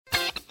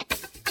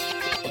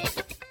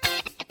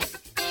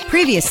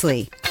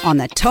Previously on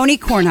the Tony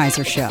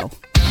Kornheiser Show.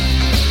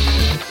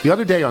 The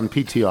other day on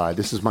PTI,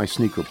 this is my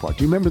sneaker part.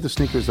 Do you remember the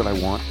sneakers that I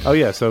want? Oh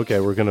yes, okay.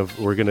 We're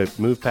gonna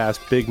move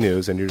past big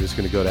news, and you're just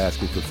gonna go to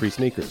asking for free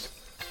sneakers.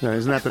 No,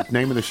 isn't that the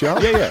name of the show?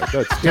 Yeah.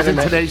 Isn't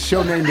today's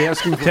show named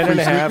Asking for 10 Free and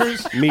a half,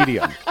 Sneakers?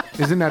 medium.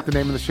 Isn't that the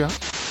name of the show?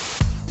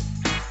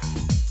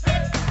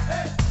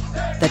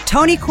 The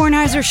Tony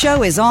Kornheiser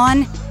Show is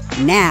on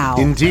now.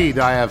 Indeed,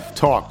 I have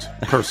talked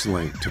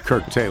personally to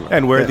Kirk Taylor.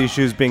 And where are these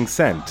shoes being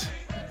sent?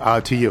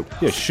 To you.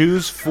 Yeah,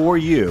 shoes for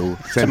you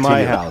Sent to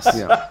my you. house.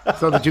 Yeah.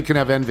 So that you can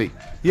have envy.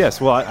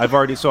 Yes, well, I've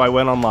already. So I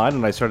went online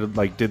and I started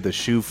did the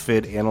shoe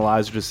fit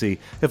analyzer to see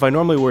if I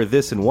normally wear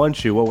this in one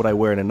shoe, what would I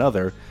wear in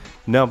another?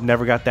 No,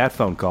 never got that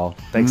phone call.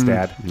 Thanks,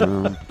 Dad.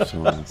 No,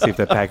 so. See if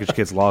that package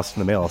gets lost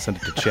in the mail. I'll send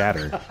it to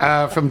Chatter.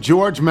 From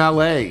George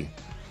Mallet,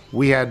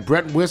 we had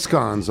Brett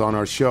Wiscons on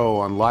our show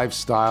on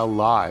Lifestyle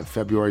Live,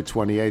 February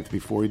 28th,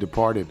 before he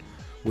departed,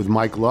 with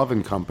Mike Love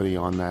and company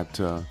on that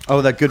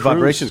that Good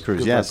Vibrations cruise,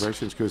 Good yes.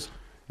 Vibrations cruise.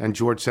 And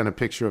George sent a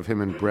picture of him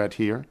and Brett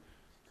here.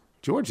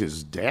 George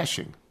is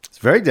dashing. It's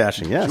very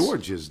dashing, yes.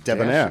 George is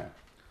debonair. dashing.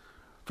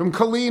 From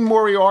Colleen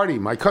Moriarty,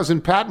 my cousin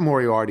Pat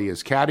Moriarty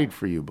has caddied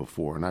for you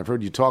before, and I've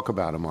heard you talk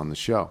about him on the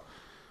show.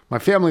 My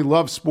family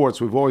loves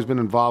sports. We've always been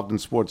involved in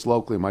sports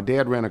locally. My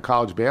dad ran a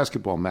college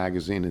basketball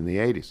magazine in the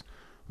 80s.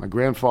 My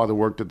grandfather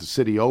worked at the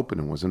City Open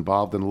and was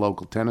involved in the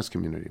local tennis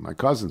community. My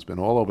cousin's been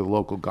all over the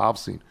local golf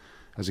scene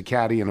as a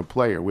caddy and a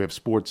player. We have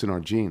sports in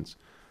our genes.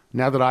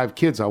 Now that I have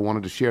kids, I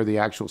wanted to share the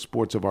actual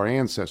sports of our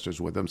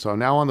ancestors with them. So I'm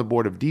now on the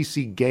board of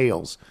DC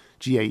Gales,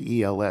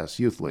 G-A-E-L-S,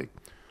 Youth League.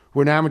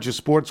 We're an amateur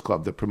sports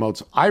club that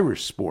promotes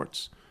Irish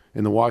sports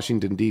in the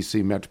Washington,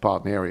 D.C.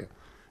 metropolitan area.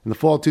 In the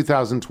fall of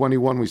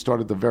 2021, we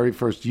started the very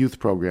first youth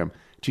program,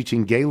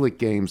 teaching Gaelic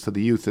games to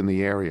the youth in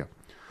the area.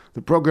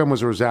 The program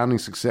was a resounding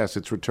success.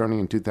 It's returning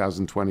in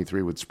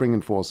 2023 with spring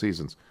and fall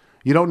seasons.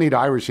 You don't need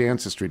Irish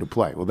ancestry to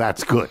play. Well,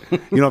 that's good.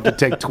 You don't have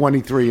to take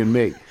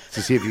 23andMe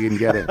to see if you can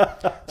get in.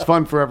 It's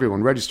fun for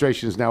everyone.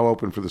 Registration is now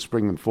open for the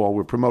spring and fall.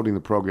 We're promoting the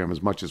program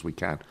as much as we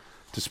can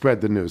to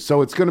spread the news.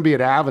 So it's going to be at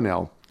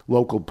Avenel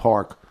Local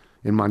Park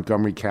in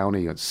Montgomery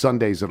County. It's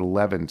Sundays at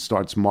 11. It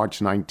starts March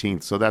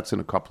 19th, so that's in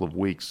a couple of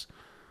weeks.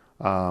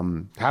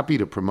 Happy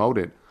to promote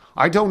it.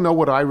 I don't know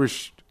what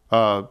Irish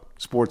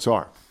sports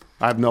are.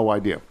 I have no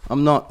idea.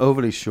 I'm not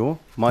overly sure.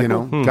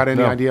 Michael? Got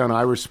any idea on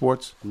Irish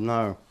sports?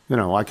 No.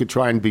 I could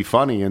try and be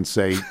funny and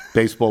say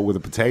baseball with a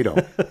potato,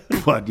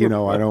 but I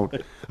don't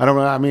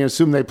know. I mean,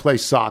 assume they play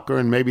soccer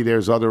and maybe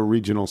there's other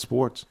regional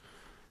sports,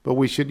 but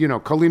we should,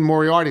 Colleen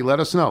Moriarty, let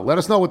us know. Let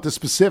us know what the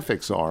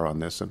specifics are on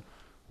this, and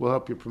we'll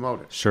help you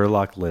promote it.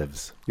 Sherlock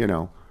lives.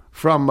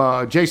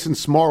 From Jason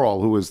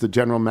Smorol, who is the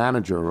general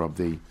manager of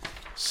the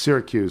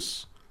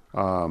Syracuse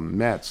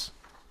Mets.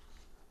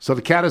 So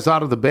the cat is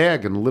out of the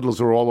bag, and the Littles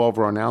are all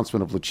over our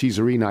announcement of La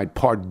Cheeserie Night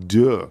Part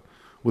 2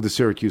 with the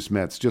Syracuse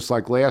Mets. Just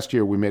like last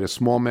year, we made a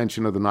small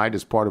mention of the night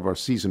as part of our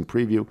season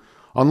preview.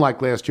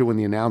 Unlike last year when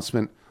the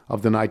announcement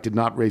of the night did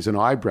not raise an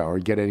eyebrow or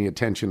get any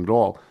attention at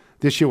all,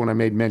 this year when I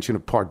made mention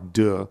of Part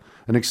 2,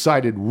 an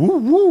excited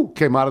woo-woo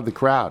came out of the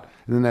crowd.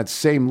 And then that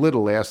same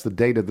Little asked the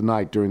date of the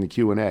night during the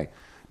Q&A.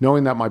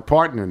 Knowing that my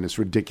partner in this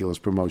ridiculous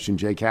promotion,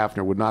 Jake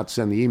Hafner, would not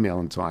send the email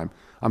in time,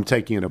 I'm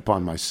taking it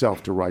upon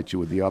myself to write you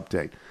with the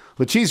update.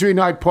 La Cheeserie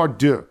Night Part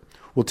 2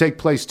 will take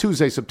place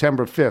Tuesday,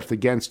 September 5th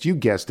against, you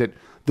guessed it,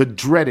 the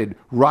dreaded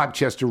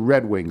Rochester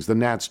Red Wings, the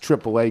Nats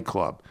AAA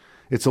club.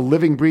 It's a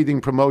living,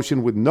 breathing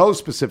promotion with no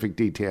specific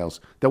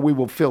details that we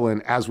will fill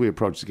in as we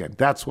approach the game.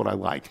 That's what I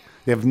like.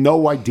 They have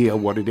no idea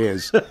what it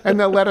is, and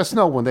they'll let us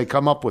know when they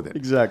come up with it.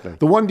 Exactly.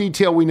 The one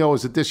detail we know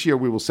is that this year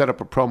we will set up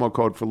a promo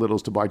code for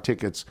Littles to buy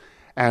tickets,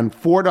 and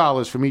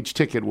 $4 from each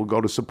ticket will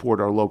go to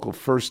support our local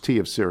First Tee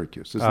of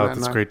Syracuse. Isn't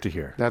That's great to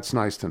hear. That's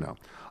nice to know.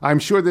 I'm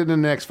sure that in the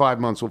next 5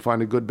 months we'll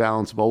find a good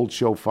balance of old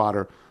show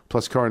fodder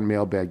plus current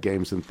mailbag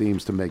games and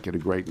themes to make it a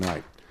great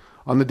night.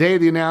 On the day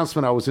of the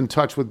announcement, I was in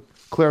touch with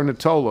Claire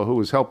Natola, who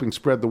is helping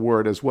spread the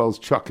word, as well as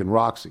Chuck and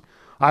Roxy.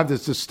 I have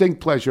this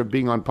distinct pleasure of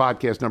being on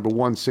podcast number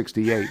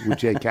 168 with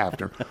Jake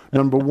Hafner,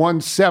 number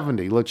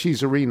 170, La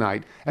Cheeserie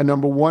Night, and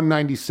number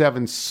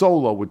 197,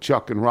 Solo with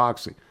Chuck and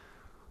Roxy.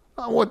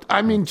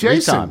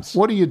 Jason,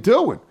 what are you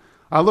doing?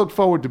 I look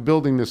forward to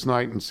building this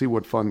night and see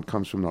what fun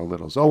comes from our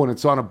Littles. Oh, and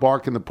it's on a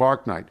Bark in the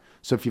Park night,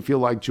 so if you feel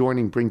like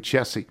joining, bring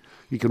Chessie.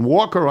 You can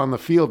walk her on the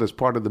field as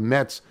part of the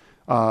Mets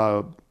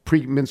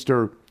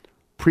Minster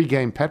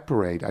pregame pet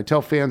parade. I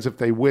tell fans if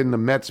they win the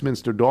Mets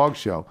Minster Dog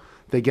Show,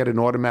 they get an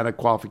automatic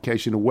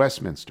qualification to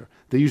Westminster.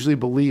 They usually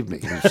believe me.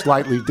 I'm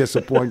slightly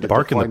disappointed.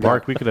 Bark in the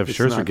Park. We could have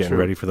Scherzer getting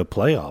ready for the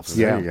playoffs.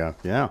 Yeah. There you go.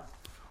 Yeah.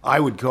 I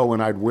would go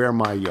and I'd wear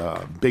my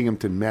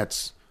Binghamton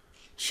Mets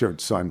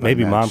shirt signed by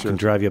Maybe Matt Mom Scherzer. can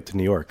drive you up to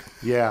New York.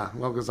 Yeah,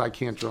 well, because I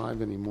can't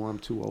drive anymore. I'm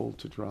too old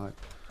to drive.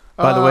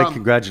 By the way,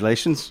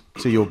 congratulations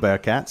to your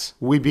Bearcats.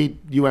 We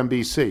beat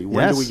UMBC.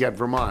 When Yes. do we get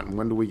Vermont? And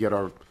when do we get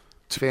our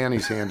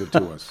Fanny's handed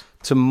to us.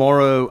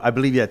 Tomorrow, I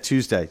believe,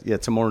 Tuesday. Yeah,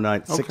 tomorrow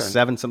night, 6, Okay.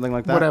 7, something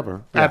like that.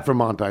 Whatever. Yeah. At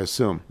Vermont, I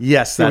assume.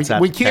 Yes, that's we,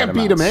 at we can't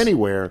beat them Catamounts.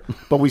 anywhere,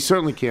 but we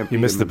certainly can't beat You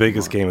missed them the at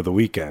biggest Vermont. game of the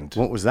weekend.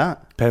 What was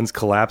that? Penn's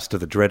collapse to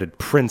the dreaded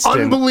Princeton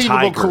Unbelievable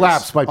Tigers.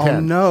 collapse by Penn. Oh,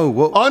 no.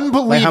 What,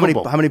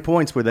 Unbelievable. Like how many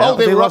points were they Oh, up?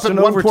 they were up lost at in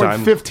one point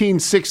overtime.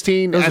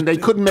 15-16, was and they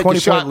couldn't make a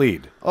 20-point shot.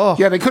 lead. Oh.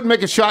 Yeah, they couldn't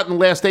make a shot in the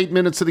last 8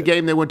 minutes of the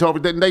game. They went over.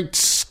 Then they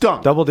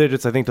stunk. Double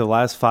digits, I think, to the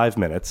last 5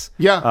 minutes.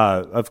 Yeah.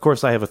 Of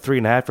course, I have a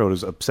 3.5-year-old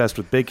who's obsessed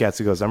with Big Cats.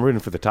 He goes, I'm rooting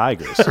for the Tigers.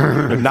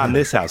 But not in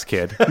this house,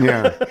 kid.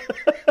 Yeah.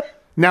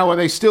 Now, are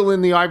they still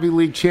in the Ivy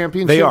League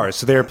championship? They are.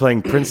 So they're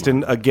playing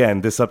Princeton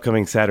again this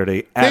upcoming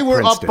Saturday at They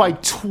were Princeton. up by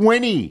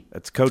 20.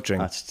 That's coaching.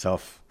 That's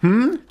tough.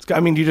 I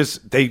mean,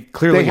 they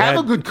clearly They have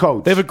had- a good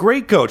coach. They have a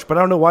great coach, but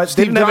I don't know why. Steve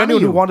They didn't have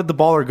anyone who Donahue. wanted the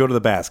ball or go to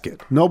the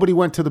basket. Nobody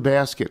went to the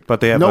basket.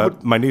 But they have Nobody,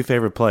 my new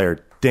favorite player,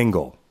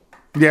 Dingle.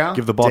 yeah.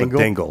 Give the ball Dingle?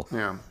 to Dingle.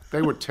 Yeah.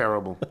 They were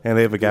terrible. And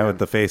they have a guy with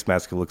the face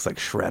mask who looks like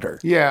Shredder.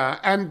 Yeah,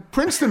 and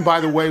Princeton, by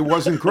the way,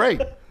 wasn't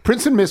great.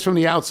 Princeton missed from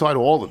the outside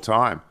all the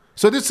time.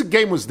 So this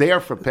game was there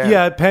for Penn.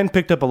 Yeah, Penn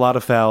picked up a lot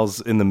of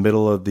fouls in the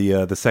middle of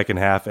the second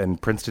half,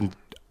 and Princeton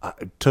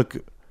took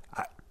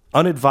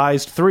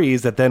unadvised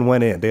threes that then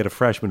went in. They had a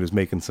freshman who's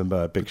making some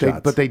big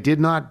shots. But they did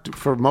not,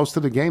 for most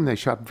of the game, they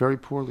shot very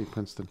poorly,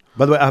 Princeton.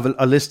 By the way, I have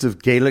a list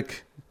of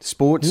Gaelic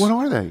sports. What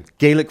are they?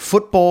 Gaelic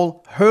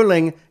football,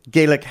 hurling,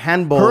 Gaelic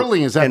handball.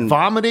 Hurling, is that and-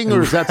 vomiting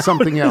or is that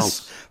something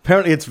else?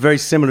 Apparently, it's very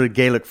similar to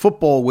Gaelic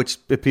football, which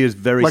appears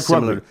very Like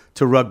similar rugby.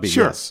 to rugby.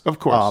 Sure, yes. of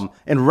course.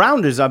 And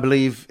rounders, I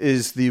believe,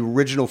 is the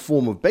original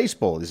form of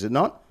baseball, is it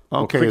not?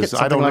 Or Okay, cricket, I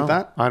something don't like know.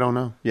 that? I don't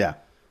know. Yeah.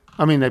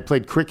 I mean, they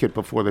played cricket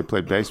before they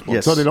played baseball.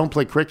 Yes. So they don't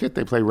play cricket,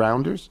 they play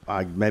rounders?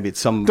 Maybe it's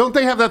some. Don't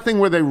they have that thing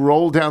where they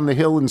roll down the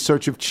hill in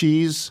search of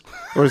cheese?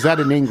 Or is that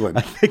in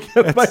England?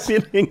 It might be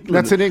in England.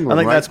 That's in England,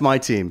 I think right? that's my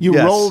team. You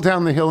Yes. roll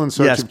down the hill in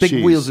search Yes, of big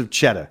cheese. wheels of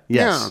cheddar.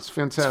 Yes. Yeah, it's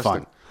fantastic.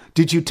 fun.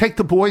 Did you take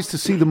the boys to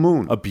see the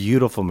moon? a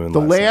beautiful moon. The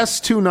last night.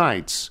 last 2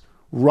 nights,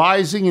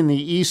 rising in the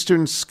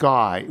eastern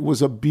sky,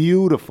 was a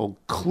beautiful,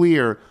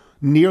 clear,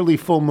 nearly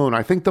full moon.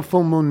 I think the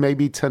full moon may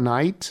be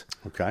tonight,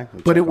 Okay.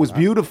 we'll but check it on was that.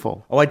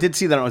 beautiful. Oh, I did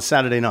see that on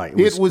Saturday night.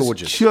 It was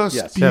gorgeous. just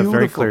Yes. Yeah, beautiful.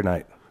 very clear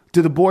night.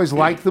 Do the boys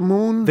like the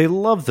moon? They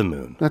love the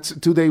moon.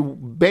 Do they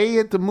bay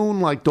at the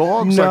moon like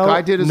dogs, like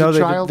I did as a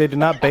child? They did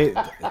not bathe.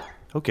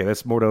 Okay,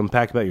 that's more to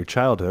unpack about your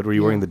childhood. Were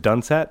you wearing the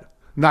dunce hat?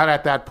 Not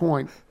at that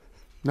point.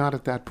 Not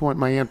at that point.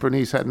 My Aunt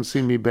Bernice hadn't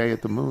seen me bay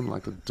at the moon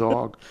like a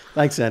dog.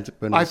 Thanks,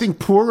 Anthony. I think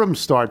Purim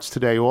starts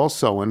today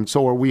also, and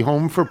so are we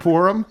home for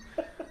Purim?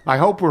 I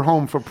hope we're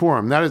home for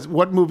Purim. That is,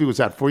 what movie was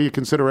that? For your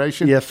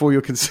consideration? Yeah, for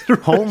your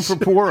consideration. Home for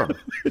Purim.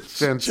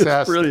 Fantastic.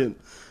 Just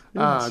brilliant.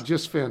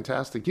 Just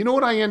fantastic. You know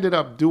what I ended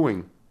up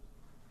doing?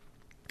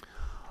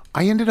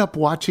 I ended up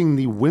watching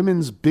the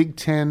Women's Big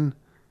Ten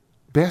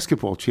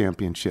Basketball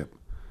Championship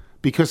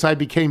because I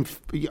became,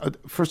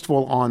 first of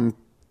all, on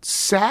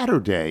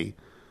Saturday,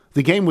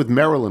 the game with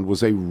Maryland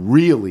was a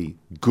really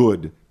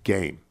good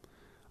game.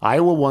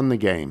 Iowa won the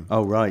game.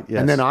 Oh, right, yes.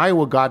 And then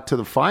Iowa got to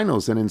the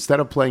finals, and instead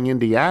of playing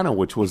Indiana,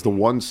 which was the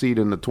 1 seed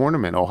in the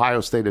tournament,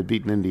 Ohio State had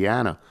beaten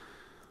Indiana.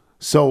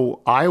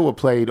 So Iowa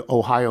played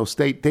Ohio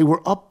State. They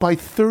were up by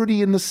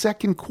 30 in the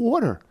second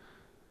quarter.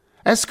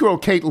 S-girl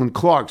Caitlin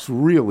Clark's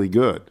really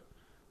good.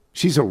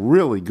 She's a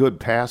really good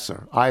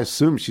passer. I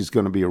assume she's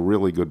going to be a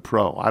really good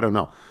pro. I don't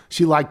know.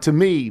 To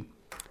me,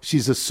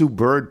 she's a Sue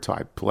Bird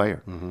type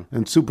player.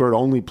 And Sue Bird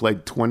only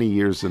played 20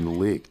 years in the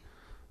league.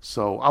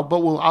 So, I'm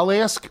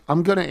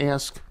going to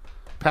ask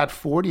Pat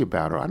Forty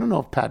about her. I don't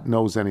know if Pat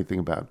knows anything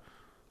about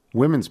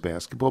women's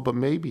basketball, but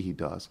maybe he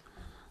does.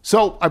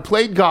 So I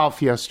played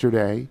golf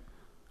yesterday.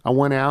 I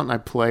went out and I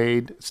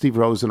played. Steve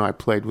Rose and I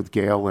played with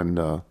Gail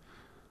and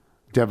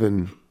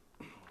Devin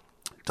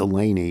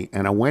Delaney.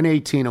 And I went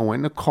 18. I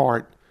went in a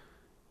cart.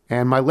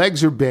 And my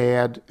legs are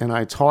bad, and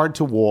it's hard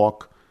to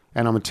walk.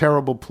 And I'm a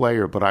terrible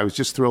player, but I was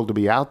just thrilled to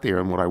be out there.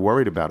 And what I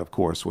worried about, of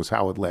course, was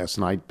how would last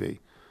night be.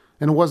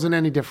 And it wasn't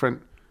any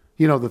different.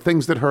 You know, the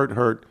things that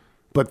hurt,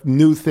 but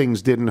new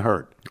things didn't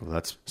hurt.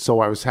 Well, So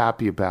I was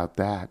happy about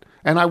that.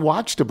 And I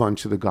watched a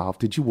bunch of the golf.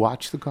 Did you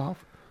watch the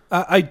golf?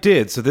 I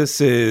did. So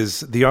this is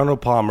the Arnold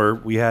Palmer.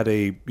 We had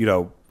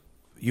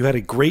you had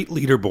a great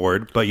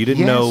leaderboard, but you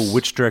didn't know Yes.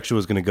 which direction it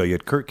was going to go. You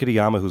had Kurt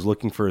Kitayama, who's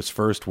looking for his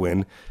first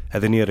win,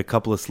 and then you had a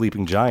couple of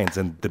sleeping giants.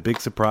 And the big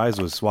surprise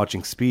was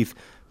watching Spieth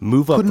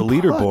move up the Couldn't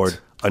leaderboard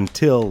putt.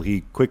 until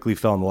he quickly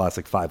fell in the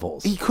last 5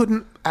 holes. He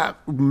couldn't.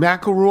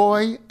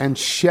 McIlroy and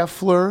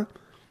Scheffler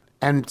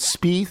and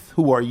Spieth,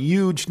 who are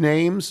huge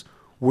names,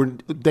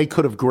 they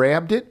could have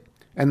grabbed it,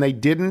 and they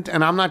didn't.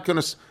 And I'm not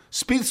going to.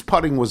 Spieth's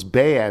putting was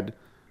bad.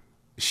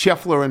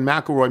 Scheffler and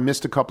McIlroy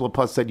missed a couple of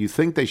putts that you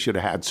think they should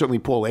have had. Certainly,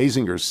 Paul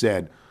Azinger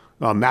said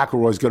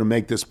McIlroy's going to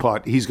make this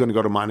putt. He's going to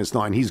go to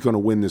 -9. He's going to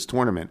win this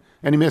tournament,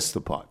 and he missed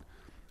the putt.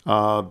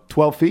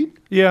 12 feet.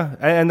 Yeah,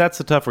 and that's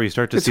the tough where you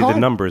start to It's see hard. the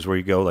numbers where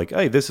you go like,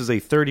 hey, this is a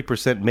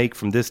 30% make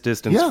from this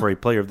distance Yeah. for a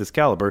player of this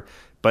caliber,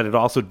 but it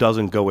also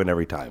doesn't go in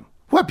every time.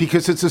 What?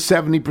 Because it's a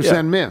 70%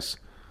 Yeah. miss.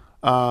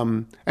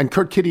 And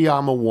Kurt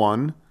Kitayama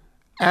won.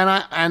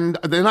 And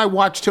then I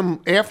watched him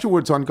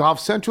afterwards on Golf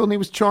Central, and he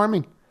was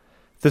charming.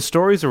 The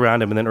stories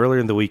around him, and then earlier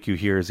in the week you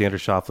hear Xander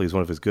Schauffele, is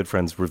one of his good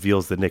friends,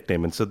 reveals the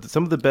nickname. And so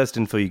some of the best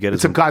info you get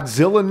It's a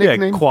Godzilla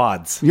nickname? Yeah,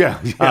 Quads.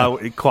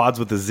 Yeah. Quads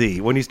with a Z.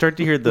 When you start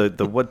to hear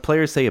the what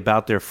players say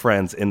about their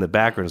friends in the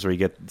background is where you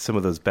get some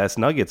of those best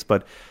nuggets.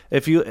 But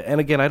and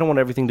again, I don't want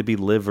everything to be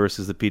LIV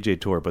versus the PGA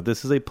Tour, but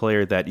this is a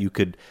player that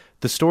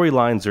the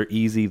storylines are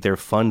easy, they're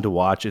fun to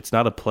watch. It's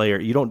not a player,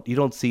 you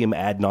don't see him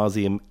ad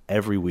nauseum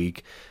every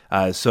week.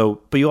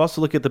 But you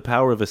also look at the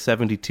power of a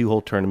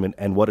 72-hole tournament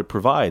and what it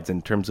provides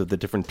in terms of the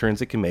different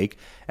turns it can make.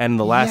 And in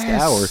the last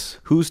hour,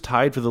 who's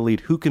tied for the lead?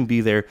 Who can be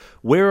there?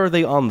 Where are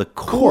they on the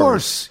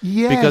course?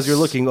 Yes. Because you're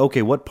looking,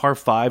 okay, what par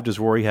 5 does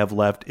Rory have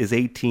left? Is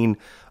 18,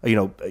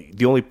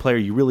 the only player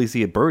you really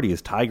see at birdie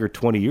is Tiger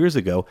 20 years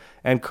ago.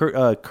 And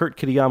Kurt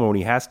Kitayama, when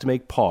he has to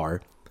make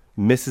par,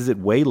 misses it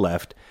way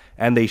left.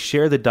 And they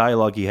share the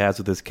dialogue he has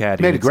with his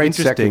caddy. Made a great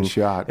second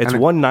shot. It's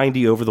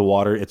 190 over the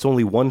water. It's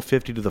only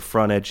 150 to the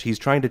front edge. He's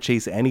trying to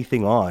chase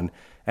anything on.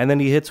 And then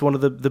he hits one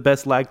of the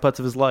best lag putts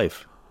of his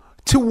life.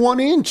 To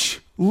 1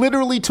 inch.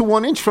 Literally to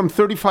 1 inch from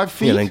 35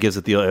 feet. Yeah, and then gives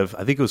it I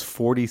think it was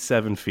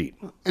 47 feet.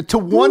 To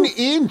 1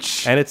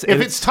 inch. And if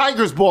it's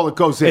Tiger's ball, it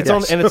goes in.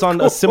 It's on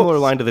a similar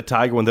line to the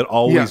Tiger one that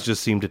always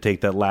just seemed to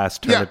take that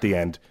last turn at the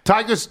end.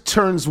 Tiger's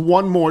turns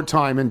one more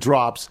time and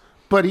drops,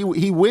 but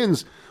he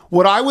wins.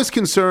 What I was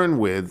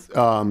concerned with,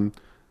 the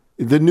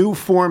new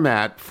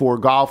format for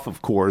golf,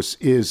 of course,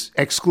 is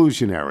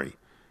exclusionary.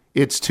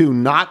 It's to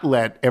not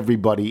let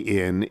everybody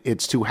in.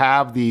 It's to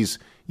have these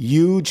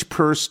huge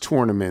purse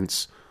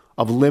tournaments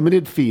of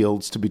limited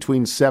fields to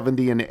between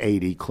 70 and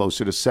 80,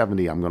 closer to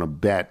 70, I'm going to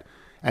bet,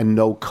 and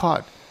no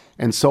cut.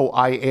 And so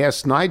I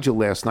asked Nigel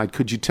last night,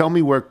 could you tell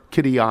me where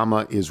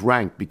Kitayama is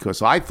ranked?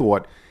 Because I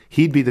thought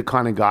he'd be the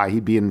kind of guy,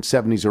 he'd be in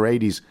 70s or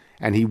 80s,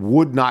 and he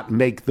would not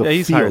make the field.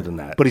 He's higher than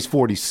that. But he's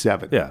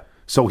 47. Yeah.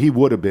 So he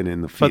would have been in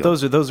the field.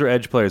 But those are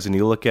edge players, and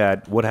you look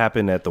at what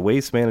happened at the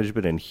Waste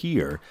Management and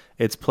here,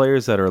 it's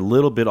players that are a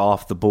little bit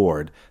off the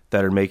board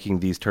that are making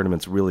these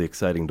tournaments really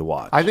exciting to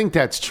watch. I think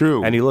that's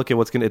true. And you look at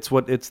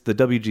it's the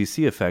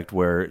WGC effect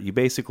where you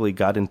basically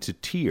got into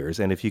tiers,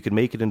 and if you can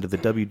make it into the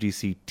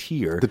WGC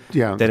tier,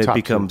 then it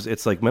becomes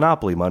it's like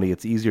Monopoly money.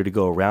 It's easier to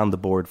go around the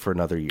board for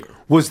another year.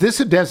 Was this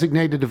a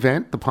designated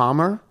event, the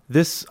Palmer?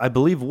 This, I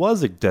believe,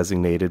 was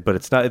designated, but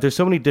it's not. There's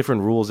so many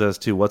different rules as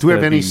to what's. Do we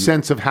have any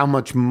sense of how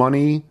much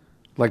money?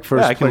 Like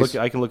first place?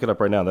 I can look it up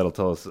right now. That'll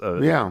tell us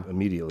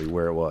immediately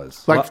where it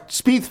was. Like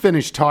Spieth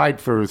finished tied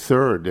for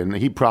third, and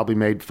he probably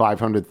made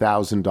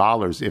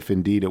 $500,000 if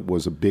indeed it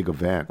was a big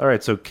event. All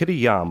right, so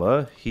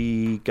Kitayama,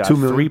 he got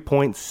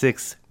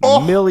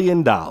 $3.6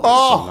 million.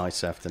 Oh,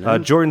 nice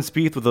afternoon. Jordan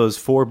Spieth with those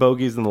 4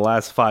 bogeys in the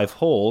last 5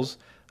 holes.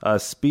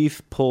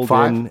 Spieth pulled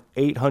in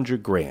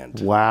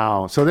 $800,000.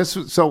 Wow.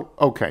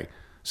 Okay.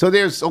 So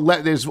there's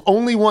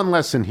only one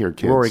lesson here,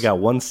 kids. Rory got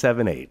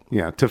 178.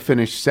 Yeah, to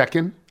finish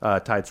second.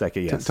 Tied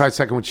second, yes. Tied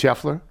second with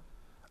Scheffler.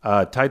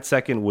 Tied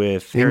second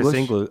with Harris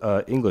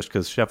English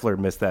because Scheffler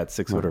missed that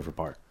 6-footer for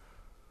par.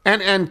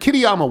 And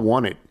Kitayama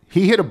won it.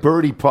 He hit a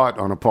birdie putt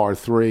on a par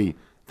 3.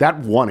 That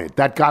won it.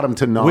 That got him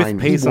to 9. With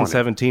pace on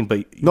 17,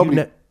 but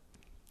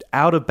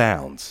out of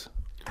bounds.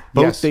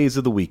 Both days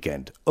of the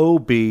weekend.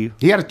 OB.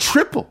 He had a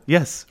triple.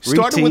 Yes.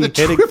 Started with a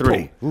triple.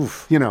 3.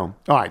 Oof. All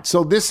right.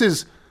 So this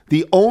is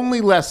the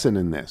only lesson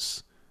in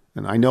this,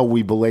 and I know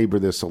we belabor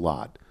this a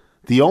lot.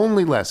 The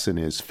only lesson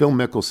is Phil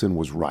Mickelson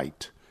was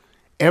right.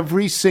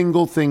 Every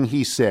single thing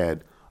he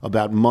said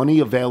about money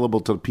available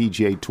to the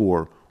PGA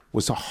Tour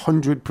was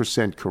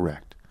 100%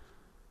 correct.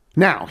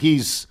 Now,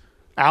 he's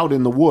out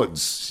in the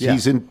woods. Yeah.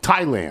 He's in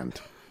Thailand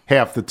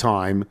half the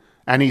time,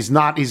 and he's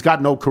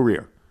got no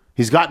career.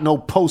 He's got no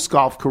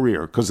post-golf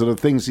career because of the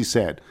things he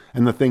said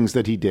and the things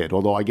that he did,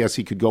 although I guess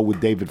he could go with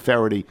David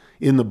Feherty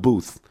in the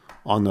booth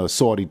on the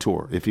Saudi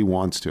tour if he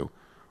wants to.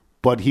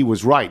 But he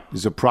was right.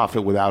 He's a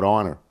prophet without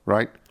honor,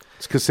 right?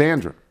 It's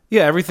Cassandra.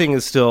 Yeah, everything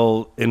is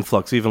still in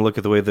flux. Even look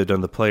at the way they've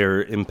done the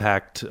player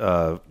impact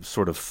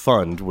sort of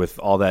fund with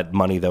all that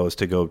money that was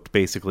to go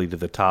basically to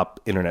the top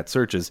internet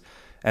searches.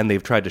 And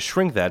they've tried to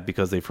shrink that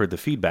because they've heard the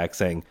feedback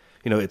saying,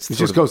 it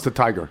just goes to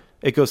Tiger.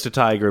 It goes to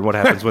Tiger, and what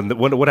happens when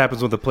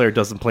the player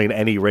doesn't play in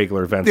any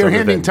regular events? They're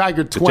handing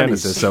Tiger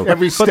 20s. So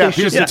every step.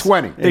 Here's a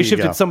 20. They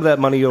shifted some of that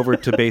money over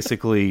to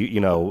basically,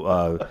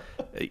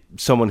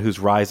 someone who's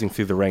rising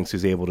through the ranks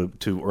who's able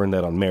to earn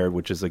that on merit,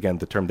 which is again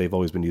the term they've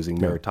always been using,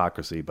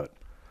 meritocracy. But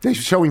they're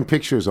showing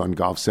pictures on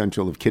Golf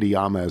Central of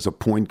Kitayama as a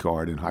point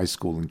guard in high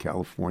school in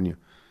California.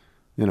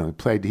 He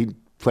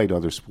played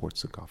other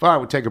sports than golf. All right,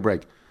 we'll take a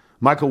break.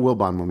 Michael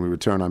Wilbon when we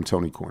return. I'm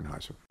Tony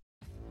Kornheiser.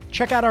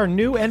 Check out our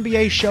new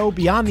NBA show,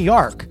 Beyond the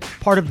Arc,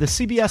 part of the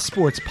CBS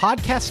Sports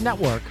Podcast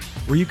Network,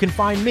 where you can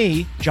find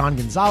me, John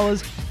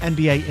Gonzalez,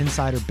 NBA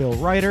insider Bill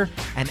Ryder,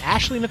 and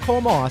Ashley Nicole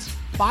Moss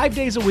 5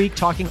 days a week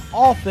talking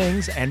all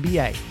things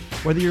NBA.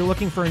 Whether you're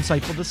looking for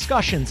insightful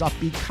discussions,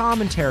 upbeat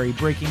commentary,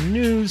 breaking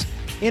news,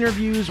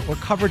 interviews, or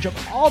coverage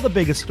of all the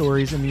biggest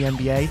stories in the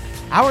NBA,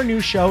 our new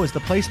show is the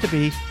place to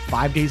be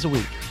 5 days a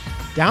week.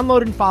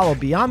 Download and follow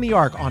Beyond the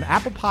Arc on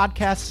Apple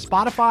Podcasts,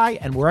 Spotify,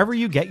 and wherever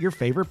you get your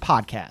favorite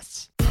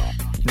podcasts.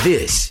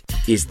 This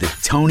is the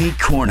Tony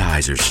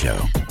Kornheiser Show.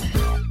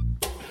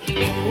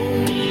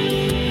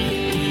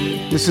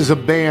 This is a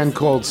band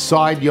called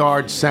Side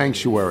Yard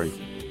Sanctuary.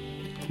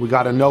 We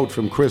got a note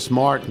from Chris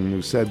Martin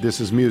who said this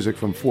is music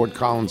from Fort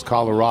Collins,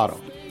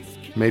 Colorado,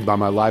 made by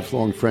my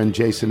lifelong friend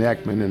Jason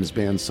Ekman and his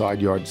band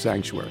Side Yard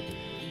Sanctuary.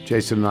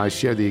 Jason and I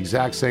share the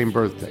exact same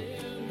birthday,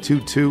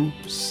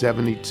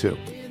 2272.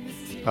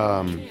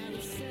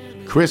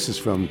 Chris is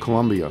from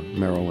Columbia,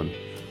 Maryland.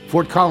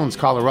 Fort Collins,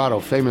 Colorado,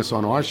 famous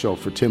on our show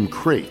for Tim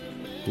Cree,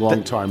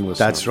 long-time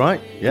listener. That's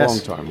right. Yes.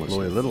 Long-time listener.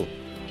 Loy Little.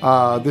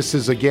 This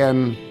is,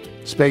 again,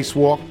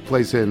 Spacewalk,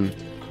 plays in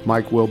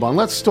Mike Wilbon.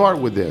 Let's start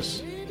with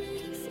this.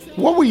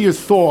 What were your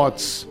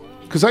thoughts,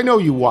 because I know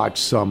you watched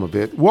some of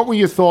it, what were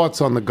your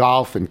thoughts on the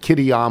golf and Kurt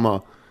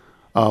Kitayama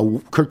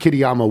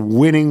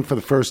winning for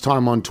the first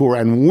time on tour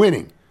and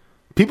winning?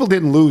 People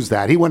didn't lose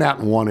that. He went out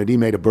and won it. He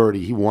made a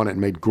birdie. He won it and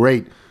made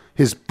great.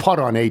 His putt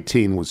on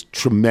 18 was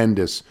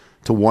tremendous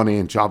to 1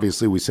 inch.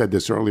 Obviously, we said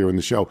this earlier in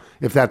the show.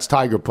 If that's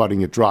Tiger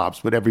putting, it drops,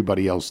 but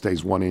everybody else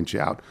stays 1 inch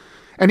out.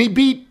 And he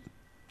beat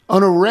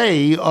an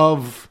array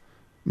of,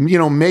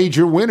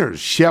 major winners.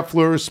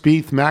 Scheffler,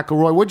 Spieth,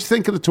 McIlroy. What'd you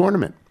think of the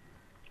tournament?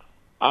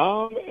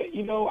 I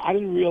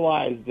didn't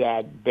realize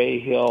that Bay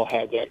Hill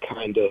had that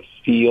kind of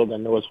field. I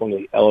know it's one of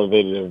the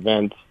elevated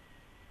events.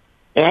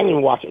 And I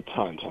didn't watch a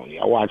ton, Tony.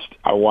 I watched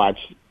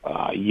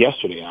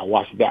yesterday. I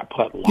watched that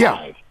putt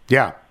live.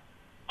 Yeah.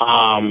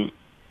 I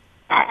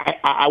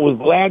was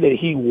glad that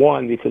he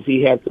won because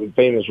he had some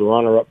famous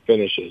runner-up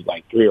finishes,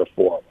 like 3 or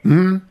 4 of them.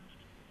 Mm-hmm.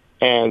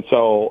 And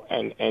so,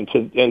 and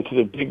to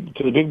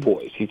the big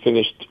boys, he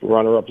finished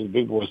runner-up to the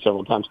big boys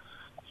several times.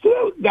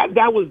 So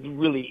that was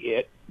really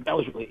it. That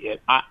was really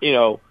it.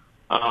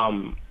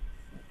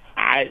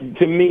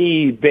 To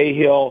me, Bay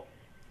Hill,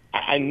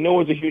 I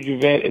know it's a huge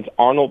event. It's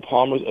Arnold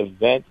Palmer's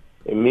event.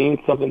 It means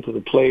something to the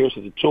players,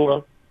 to the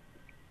tour.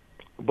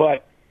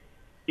 But,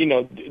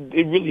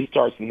 it really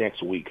starts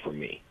next week for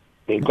me.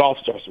 I mean, golf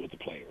starts with the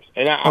players.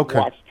 And I've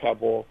watched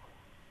Pebble.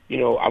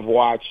 I've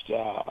watched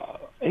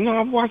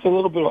a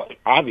little bit of,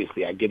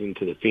 obviously, I get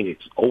into the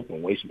Phoenix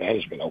Open, Waste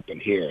Management Open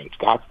here in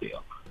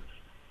Scottsdale.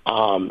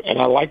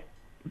 And I like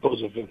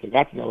those events, and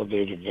that's an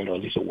elevated event, or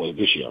at least it was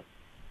this year.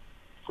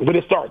 But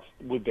it starts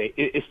with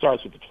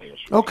the players.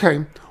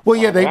 Okay. Well,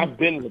 yeah, I've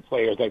been to the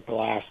players like the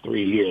last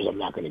 3 years. I'm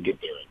not going to get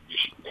there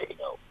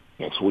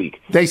next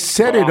week. They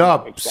set it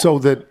up so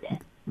that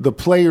the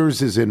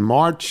players is in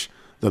March,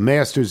 the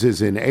Masters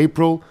is in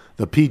April,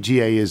 the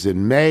PGA is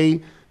in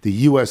May, the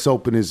U.S.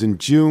 Open is in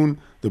June,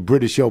 the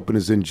British Open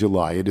is in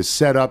July. It is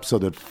set up so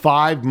that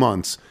 5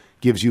 months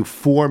gives you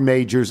 4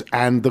 majors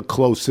and the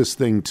closest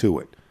thing to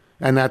it.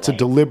 And that's a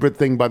deliberate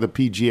thing by the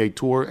PGA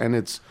Tour, and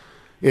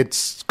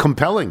it's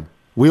compelling.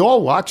 We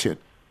all watch it.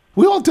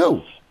 We all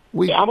do.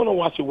 I'm going to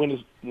watch it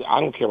when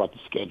I don't care about the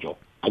schedule.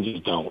 I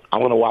just don't. I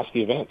want to watch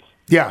the events.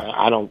 Yeah.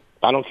 I don't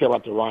care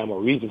about the rhyme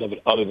or reason of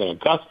it other than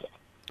Augusta.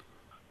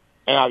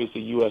 And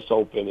obviously, U.S.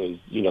 Open is,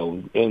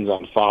 ends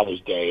on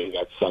Father's Day.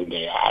 That's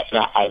Sunday.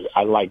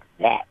 I like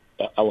that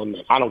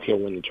element. I don't care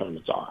when the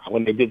tournaments are.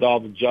 When they did all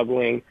the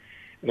juggling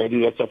and they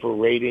do that stuff for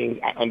ratings,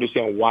 I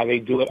understand why they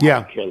do it. Yeah.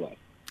 I don't care less.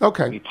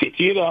 Okay. You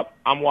tee it up,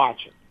 I'm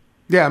watching.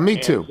 Yeah, me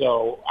too.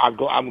 So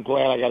I'm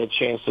glad I got a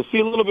chance to see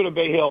a little bit of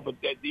Bay Hill, but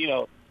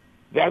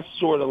that's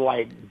sort of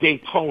like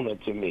Daytona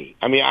to me.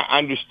 I mean, I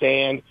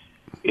understand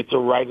it's a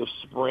rite of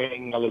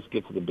spring. Now let's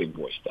get to the big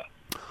boy stuff.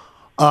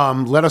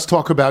 Let us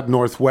talk about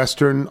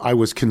Northwestern. I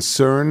was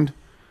concerned.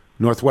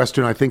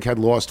 Northwestern, I think, had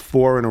lost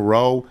 4 in a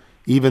row,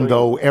 even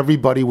though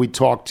everybody we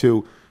talked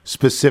to,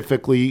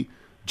 specifically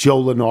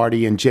Joe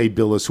Lunardi and Jay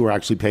Billis, who are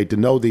actually paid to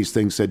know these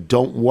things, said,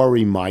 don't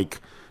worry, Mike.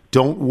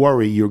 Don't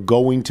worry. You're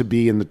going to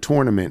be in the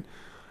tournament.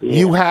 Yeah.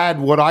 You had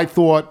what I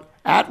thought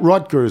at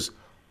Rutgers.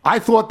 I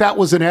thought that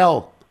was an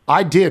L.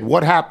 I did.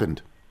 What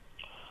happened?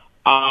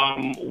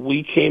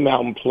 We came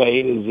out and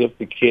played as if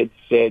the kids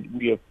said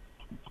we have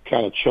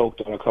kind of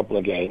choked on a couple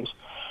of games.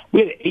 We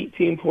had an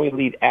 18-point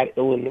lead at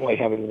Illinois,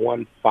 having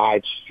won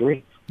 5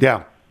 straight.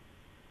 Yeah.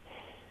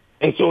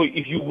 And so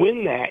if you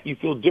win that, you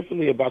feel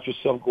differently about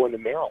yourself going to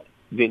Maryland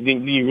than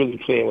you're really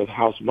playing with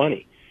house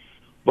money.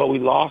 But we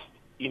lost,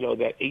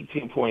 that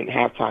 18-point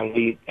halftime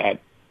lead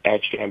at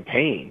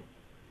Champaign.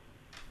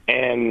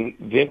 And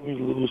then we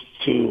lose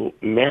to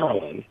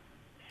Maryland.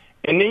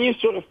 And then you're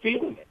sort of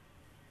feeling it.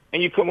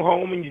 And you come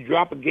home and you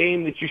drop a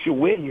game that you should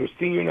win, your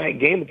senior night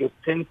game against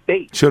Penn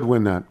State. Should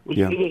win that. Which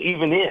yeah. isn't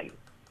even in.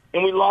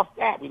 And we lost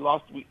that. We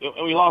lost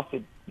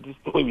it just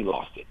the way we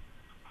lost it.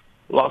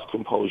 Lost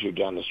composure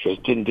down the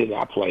stretch. Did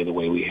not play the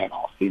way we had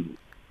all season.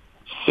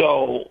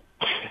 So,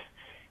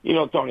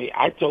 Tony,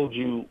 I told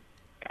you,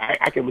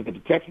 I can look at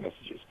the text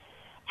messages.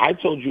 I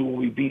told you when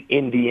we beat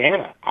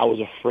Indiana, I was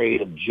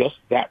afraid of just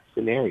that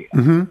scenario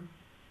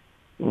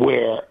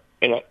where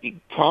in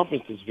a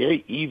conference is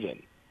very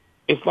even.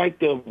 It's like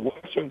the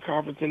Western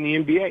Conference in the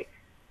NBA.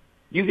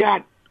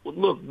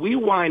 We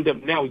wind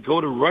up now, we go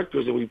to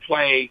Rutgers and we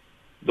play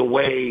the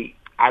way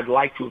I'd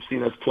like to have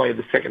seen us play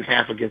the second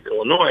half against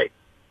Illinois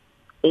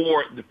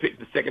or the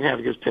second half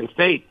against Penn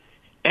State.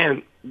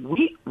 And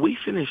we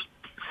finished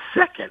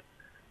second.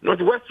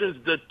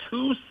 Northwestern's the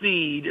 2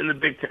 seed in the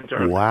Big Ten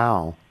tournament.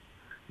 Wow.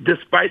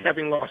 Despite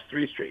having lost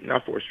 3 straight,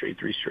 not 4 straight,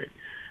 3 straight.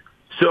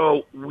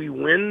 So we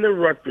win the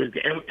Rutgers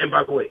game. And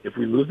by the way, if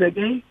we lose that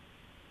game,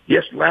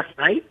 yes, last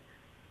night,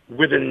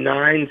 we're the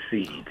 9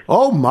 seed.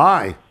 Oh,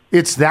 my.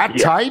 It's that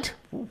tight?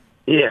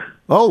 Yeah.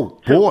 Oh,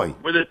 boy. So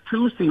we're the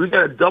 2 seed. We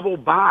got a double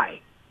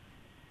bye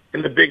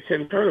in the Big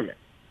Ten tournament.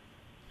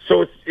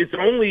 So it's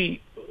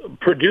only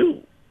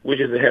Purdue, which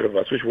is ahead of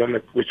us, which won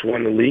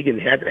the league and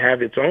had to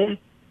have its own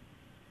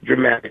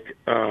dramatic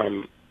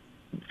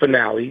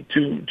finale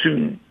to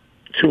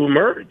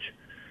emerge.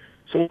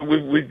 So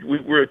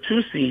we're a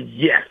 2 seed.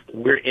 Yes,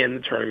 we're in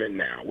the tournament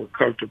now. We're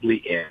comfortably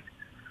in.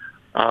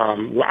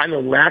 Well, I know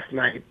last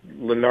night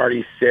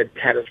Lenardi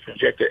had us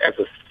projected as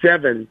a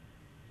 7,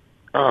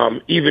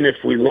 even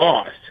if we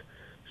lost.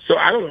 So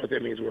I don't know if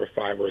that means we're a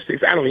 5 or a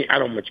 6. I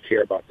don't much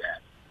care about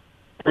that.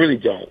 I really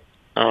don't.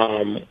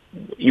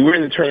 You were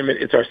in the tournament.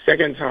 It's our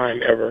second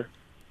time ever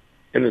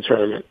in the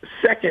tournament.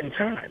 Second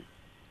time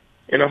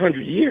in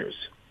 100 years.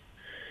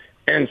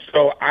 And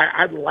so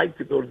I'd like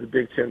to go to the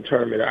Big Ten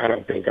tournament. I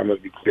don't think I'm going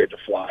to be cleared to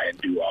fly and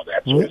do all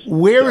that sort of stuff.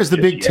 Where is the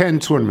Big Ten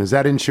tournament? Is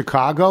that in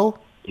Chicago?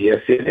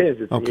 Yes, it is.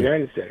 It's in the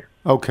United Center.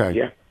 Okay.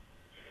 Yeah.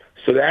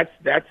 So that's.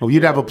 Well,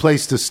 you'd have a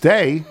place to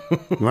stay,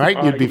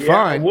 right? You'd be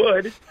fine. I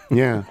would.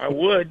 Yeah. I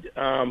would,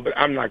 but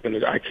I'm not going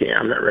to. I can't.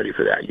 I'm not ready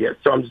for that yet.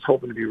 So I'm just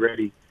hoping to be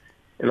ready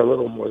in a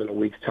little more than a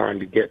week's time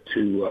to get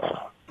to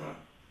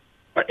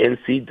an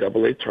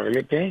NCAA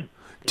tournament game.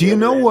 Do you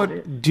know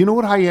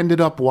what I ended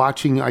up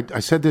watching? I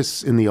said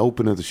this in the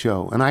open of the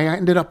show, and I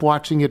ended up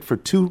watching it for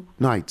 2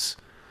 nights.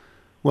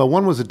 Well,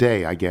 one was a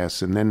day, I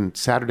guess, and then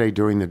Saturday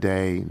during the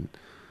day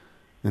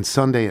and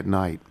Sunday at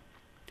night.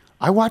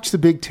 I watched the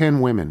Big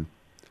Ten women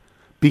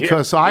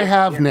because I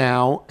have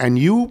now, and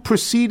you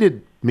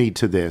preceded me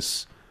to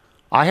this,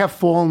 I have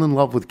fallen in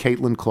love with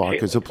Caitlin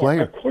Clark as a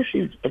player. Of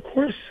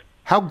course.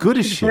 How good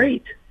is she?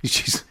 Great.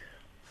 She's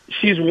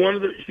one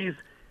of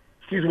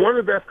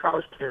the best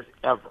college players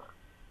ever.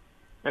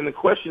 And the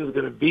question is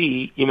going to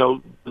be,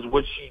 is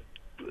what she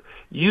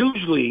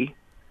usually,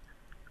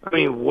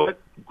 what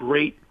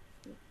great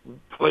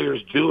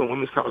players do in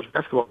women's college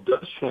basketball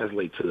does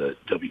translate to the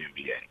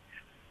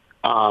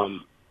WNBA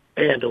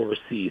and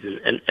overseas.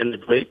 And the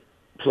great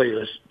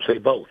players play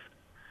both.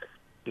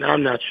 Now,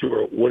 I'm not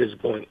sure what is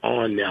going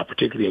on now,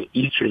 particularly in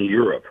Eastern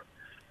Europe,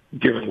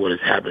 given what has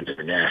happened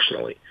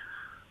internationally.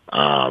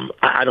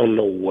 I don't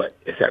know what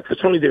is happening. Because,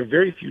 Tony, there are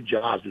very few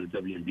jobs in the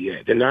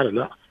WNBA. They're not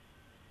enough.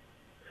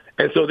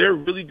 And so they're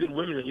really good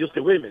women, and you'll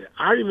say, wait a minute,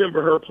 I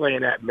remember her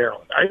playing at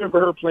Maryland. I remember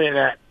her playing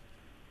at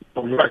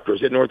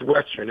Rutgers, at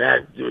Northwestern,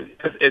 at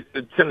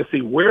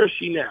Tennessee. Where is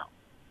she now?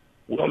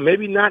 Well,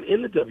 maybe not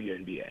in the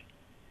WNBA.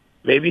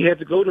 Maybe he had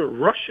to go to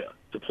Russia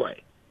to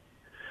play.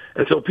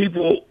 And so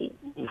people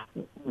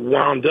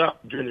wound up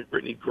during the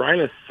Brittany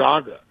Griner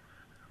saga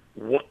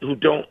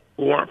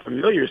who aren't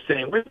familiar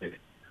saying, wait a minute,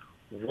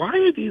 why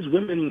are these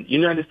women,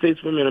 United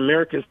States women,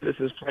 American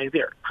citizens playing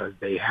there? Because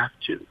they have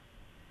to.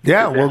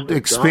 Yeah, well,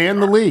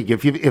 expand the league.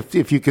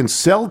 If you can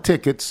sell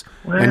tickets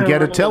and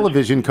get a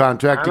television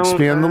contract,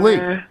 expand the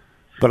league.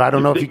 But I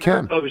don't know if you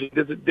can.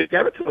 They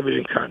got a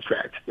television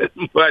contract,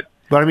 but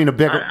I mean a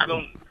bigger. I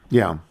don't.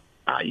 Yeah.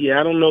 I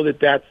don't know that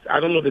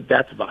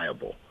that's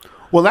viable.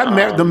 Well,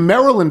 the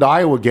Maryland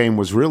Iowa game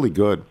was really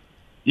good.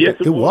 Yes,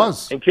 it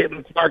was. And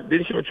Caitlin Clark,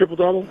 didn't she have a triple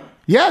double?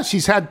 Yeah,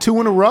 she's had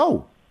 2 in a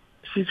row.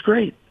 She's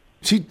great.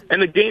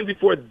 And the game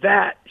before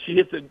that, she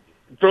hit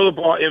throw the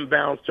ball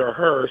inbounds to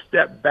her,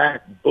 step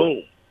back,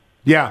 boom.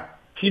 Yeah.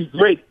 She's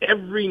great.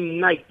 Every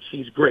night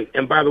she's great.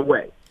 And by the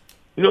way,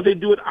 what they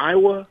do at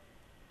Iowa?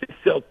 They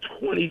sell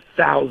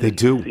 20,000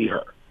 to see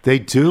her. They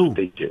do.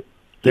 They do.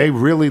 They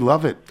really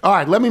love it. All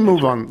right, let me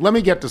move on. Let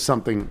me get to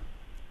something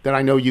that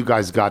I know you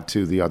guys got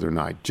to the other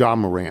night, Ja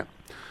Morant.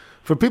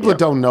 For people that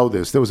don't know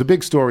this, there was a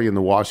big story in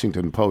the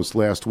Washington Post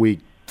last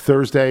week,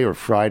 Thursday or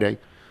Friday,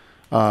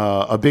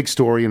 a big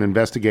story, an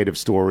investigative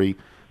story,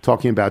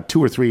 talking about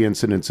 2 or 3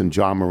 incidents in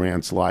Ja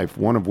Morant's life,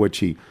 one of which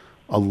he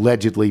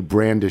allegedly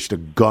brandished a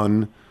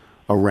gun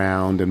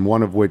around, and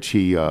one of which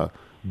he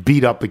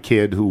beat up a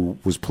kid who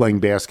was playing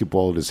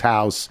basketball at his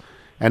house,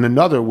 and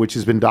another, which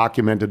has been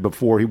documented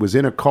before, he was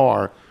in a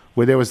car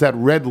where there was that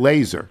red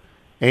laser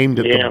aimed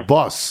at the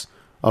bus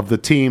of the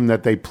team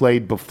that they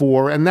played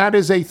before, and that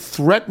is a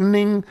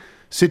threatening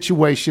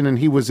situation, and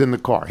he was in the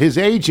car. His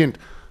agent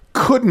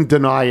couldn't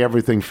deny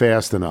everything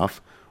fast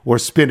enough or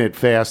spin it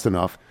fast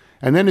enough.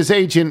 And then his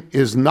agent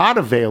is not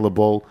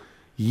available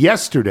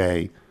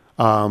yesterday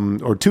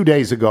or 2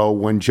 days ago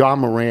when Ja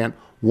Morant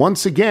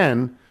once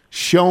again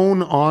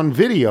shown on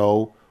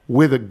video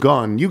with a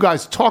gun. You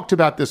guys talked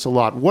about this a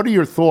lot. What are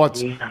your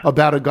thoughts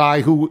about a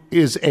guy who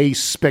is a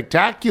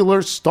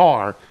spectacular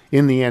star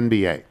in the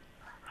NBA?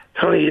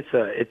 Tony,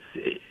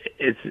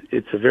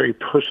 it's a very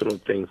personal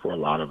thing for a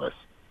lot of us.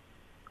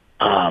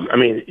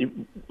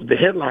 The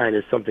headline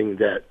is something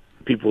that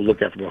people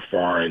look at from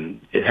afar,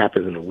 and it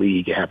happens in a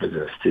league, it happens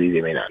in a city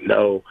they may not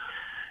know,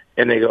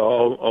 and they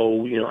go,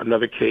 oh,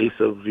 another case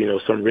of,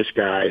 some rich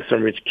guy,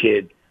 some rich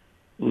kid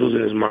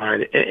losing his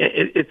mind.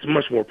 It's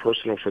much more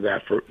personal for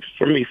that, for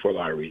me, for a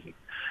lot of reasons.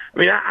 I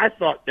mean, I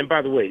thought, and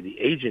by the way, the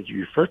agent you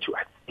refer to,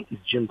 I think is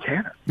Jim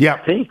Tanner.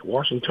 Yep. I think,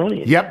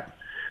 Washingtonian. Yep.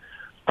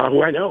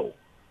 Who I know.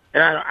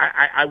 And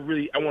I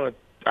want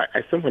to,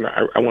 at some point,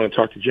 I want to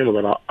talk to Jim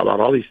about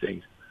all these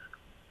things.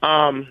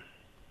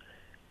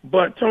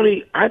 But,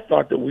 Tony, I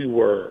thought that we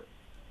were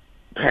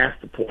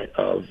past the point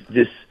of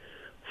this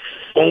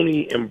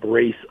phony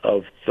embrace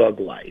of thug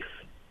life.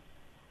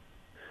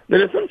 Now,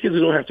 there's some kids who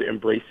don't have to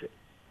embrace it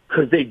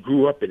because they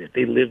grew up in it.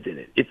 They lived in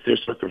it. It's their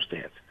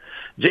circumstance.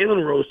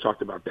 Jalen Rose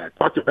talked about that,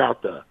 talked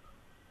about the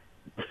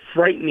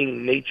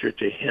frightening nature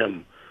to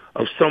him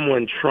of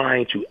someone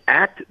trying to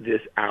act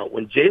this out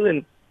when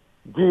Jalen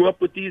grew up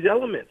with these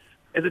elements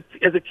as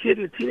a kid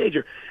and a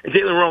teenager. And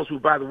Jalen Rose, who,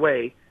 by the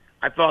way,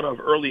 I thought of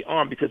early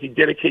on because he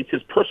dedicates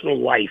his personal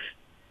life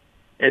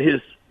and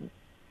his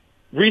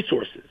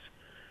resources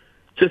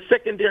to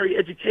secondary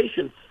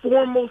education,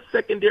 formal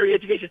secondary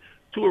education,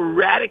 to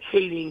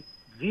eradicating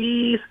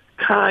these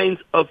kinds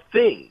of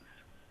things.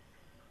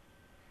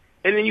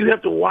 And then you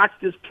have to watch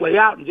this play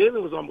out. And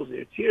Jalen was almost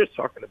in tears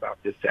talking about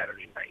this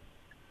Saturday night.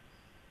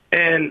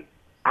 And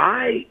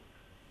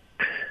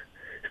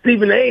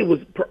Stephen A. was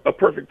a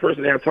perfect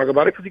person to have to talk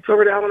about it because he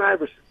covered Allen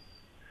Iverson.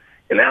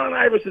 And Allen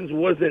Iverson's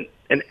wasn't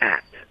an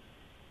act,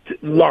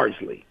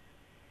 largely.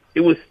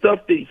 It was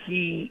stuff that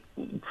he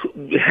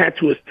had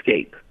to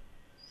escape.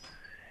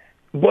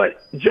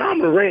 But John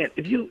Morant,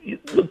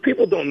 look,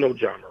 people don't know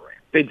John Morant.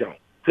 They don't.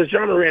 Because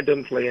John Morant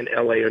doesn't play in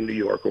L.A. or New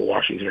York or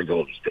Washington or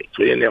Golden State.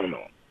 So they don't know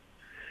him.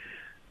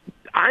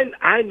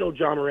 I know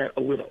John Morant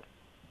a little.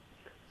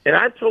 And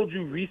I told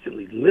you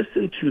recently,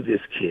 listen to this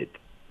kid.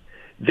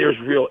 There's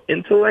real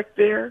intellect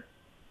there.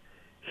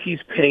 He's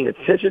paying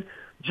attention.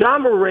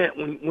 John Morant,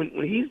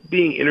 when he's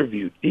being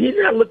interviewed, he's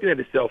not looking at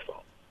his cell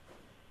phone.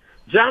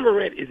 John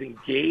Morant is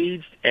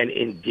engaged and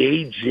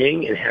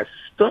engaging and has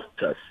stuff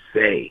to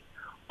say.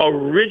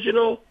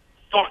 Original,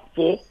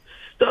 thoughtful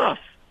stuff.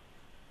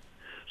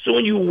 So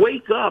when you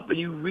wake up and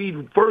you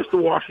read first the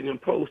Washington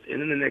Post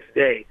and then the next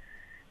day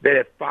that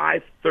at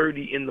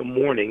 5:30 in the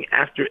morning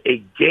after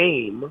a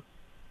game,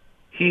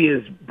 he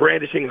is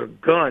brandishing a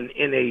gun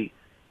in a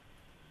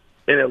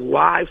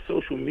live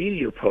social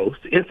media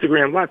post,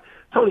 Instagram Live.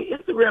 Tony,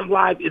 Instagram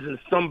Live isn't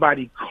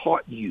somebody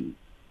caught you.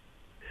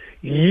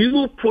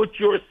 You put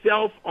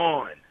yourself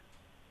on.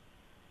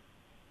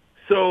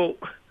 So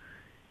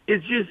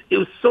it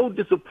was so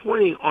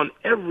disappointing on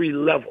every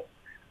level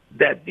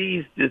that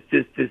this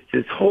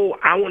whole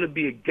I want to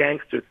be a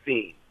gangster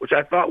theme, which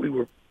I thought we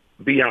were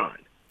beyond,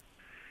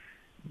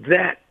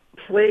 that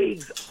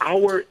plagues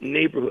our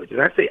neighborhoods.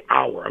 And I say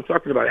our, I'm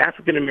talking about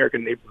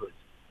African-American neighborhoods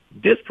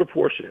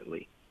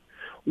disproportionately,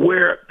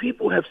 where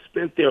people have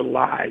spent their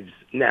lives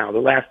now, the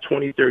last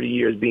 20, 30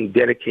 years, being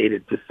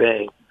dedicated to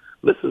saying,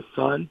 listen,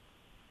 son,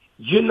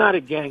 you're not a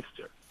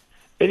gangster.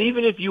 And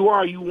even if you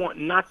are, you want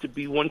not to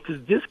be one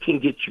because this can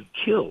get you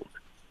killed.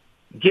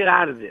 Get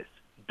out of this.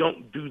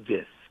 Don't do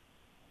this.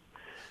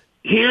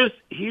 Here's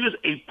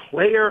a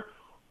player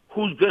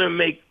who's going to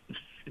make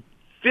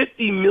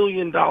 $50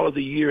 million a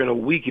year in a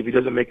week if he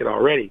doesn't make it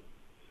already.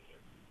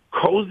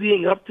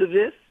 Cozying up to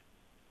this,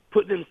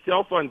 putting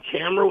himself on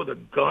camera with a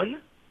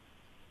gun.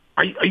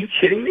 Are you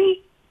kidding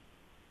me?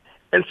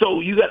 And so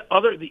you got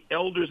the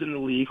elders in the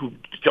league who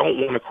don't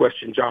want to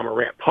question John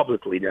Morant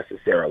publicly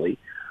necessarily,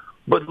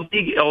 but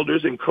league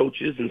elders and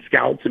coaches and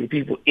scouts and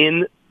people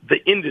in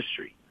the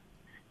industry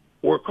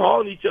were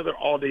calling each other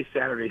all day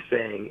Saturday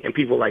saying, and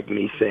people like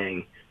me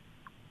saying,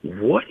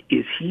 what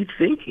is he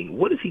thinking?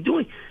 What is he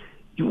doing?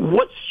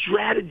 What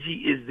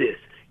strategy is this?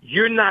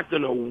 You're not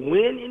going to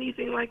win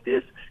anything like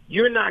this.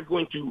 You're not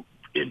going to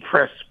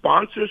impress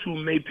sponsors who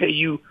may pay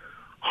you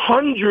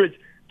hundreds.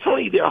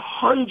 Tony, there are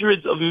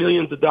hundreds of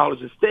millions of dollars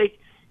at stake.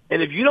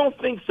 And if you don't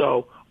think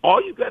so,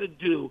 all you got to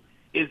do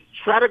is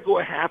try to go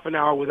a half an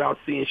hour without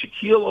seeing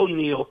Shaquille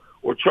O'Neal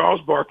or Charles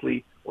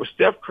Barkley or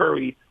Steph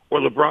Curry or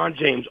LeBron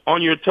James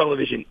on your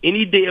television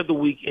any day of the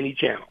week, any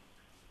channel.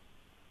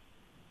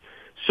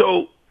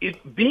 So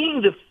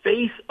being the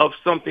face of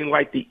something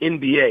like the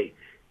NBA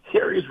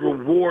carries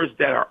rewards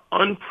that are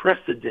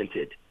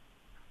unprecedented,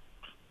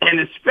 and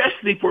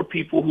especially for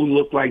people who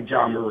look like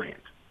John Morant.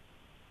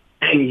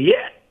 And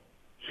yet,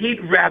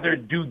 he'd rather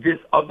do this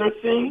other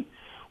thing,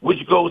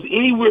 which goes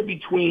anywhere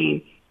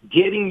between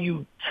getting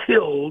you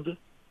killed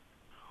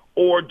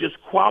or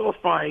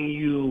disqualifying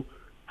you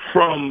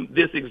from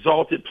this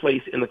exalted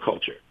place in the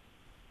culture.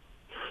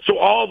 So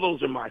all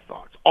those are my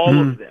thoughts, all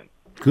of them.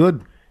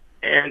 Good.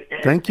 And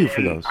thank you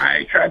for those.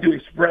 I tried to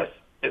express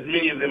as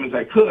many of them as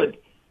I could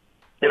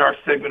in our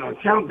segment on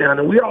Countdown,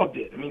 and we all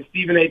did. I mean,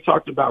 Stephen A.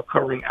 talked about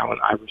covering Allen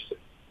Iverson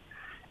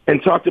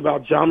and talked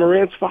about John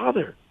Morant's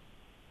father.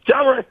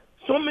 John Morant,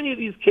 so many of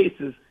these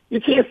cases, you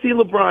can't see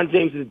LeBron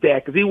James'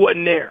 dad because he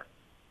wasn't there.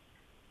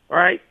 All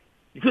right?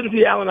 You couldn't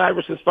see Allen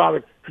Iverson's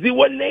father because he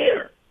wasn't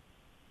there.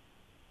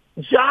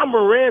 Ja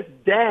Morant's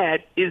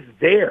dad is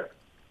there.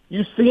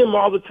 You see him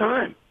all the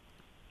time.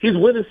 He's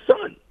with his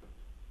son.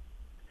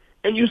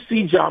 And you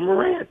see Ja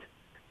Morant.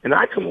 And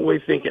I come away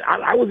thinking,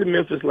 I was in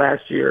Memphis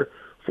last year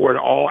for an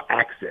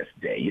all-access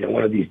day,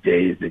 one of these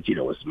days that,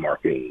 is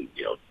marketing,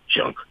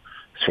 junk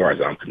as far as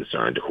I'm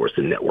concerned. Of course,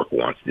 the network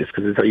wants this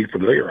because it's how you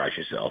familiarize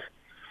yourself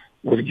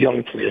with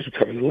young players who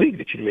come in the league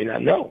that you may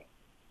not know.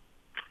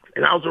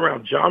 And I was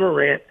around Ja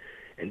Morant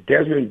and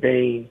Desmond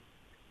Bane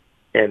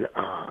and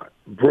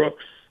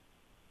Brooks.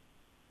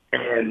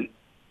 And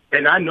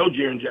I know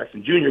Jaren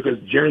Jackson Jr. because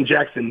Jaren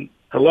Jackson,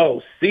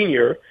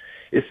 Sr.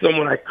 is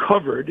someone I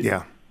covered.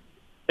 Yeah.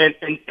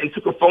 And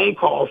took a phone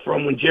call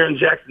from when Jaren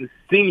Jackson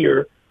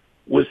Sr.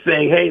 was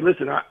saying, hey,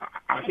 listen, I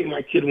think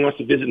my kid wants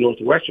to visit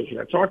Northwestern. Can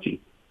I talk to you?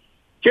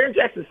 Jaren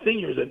Jackson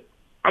Sr.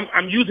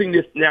 I'm using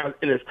this now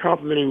in as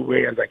complimentary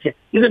way as I can.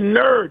 He's a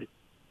nerd.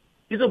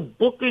 He's a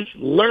bookish,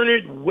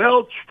 learned,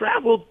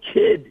 well-traveled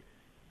kid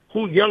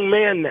young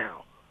man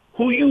now,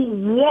 who you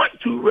want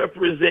to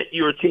represent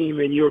your team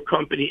and your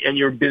company and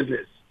your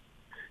business.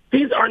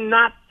 These are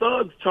not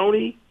thugs,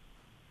 Tony.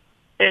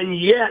 And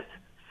yet,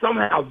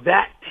 somehow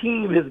that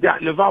team has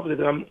gotten involved with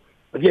it. I'm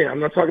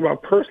not talking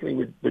about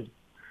personally with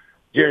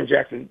Jaren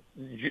Jackson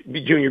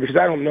Jr. because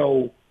I don't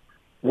know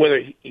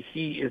whether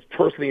he is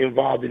personally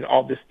involved in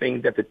all this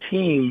thing that the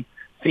team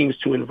seems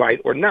to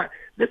invite or not.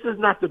 This is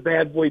not the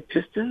Bad Boy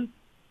Pistons.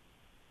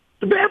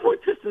 The Bad Boy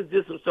Pistons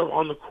did some stuff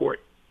on the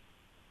court.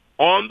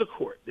 On the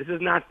court. This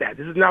is not that.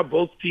 This is not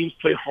both teams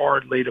play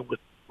hard later with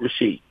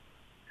Rasheed.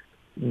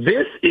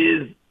 This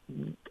is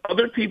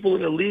other people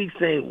in the league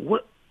saying,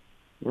 what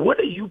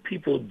are you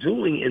people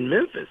doing in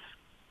Memphis?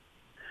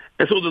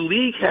 And so the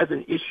league has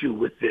an issue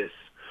with this,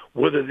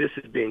 whether this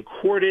is being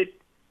courted,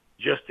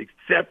 just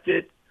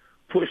accepted,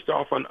 pushed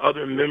off on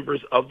other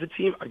members of the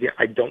team. Again,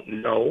 I don't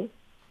know.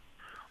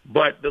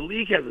 But the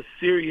league has a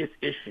serious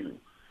issue,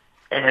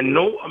 and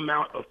no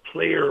amount of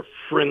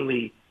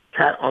player-friendly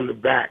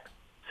pat-on-the-back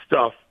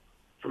stuff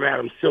from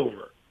Adam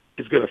Silver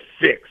is going to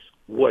fix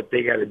what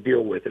they got to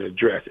deal with and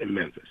address in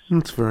Memphis.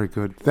 That's very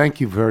good. Thank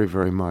you very,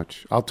 very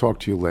much. I'll talk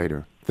to you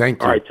later.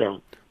 Thank you. All right,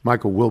 Tom.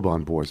 Michael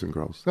Wilbon, Boys and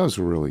Girls. That was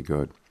really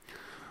good.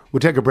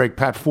 We'll take a break.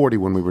 Pat 40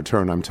 when we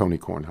return. I'm Tony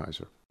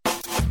Kornheiser.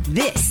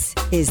 This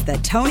is the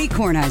Tony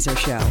Kornheiser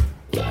Show.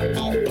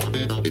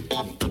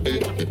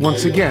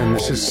 Once again,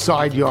 this is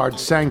Side Yard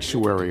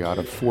Sanctuary out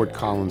of Fort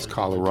Collins,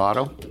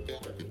 Colorado.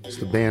 It's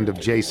the band of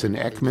Jason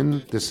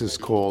Ekman. This is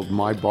called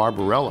My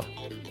Barbarella.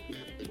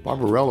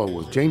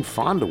 Jane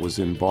Fonda was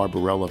in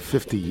Barbarella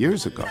 50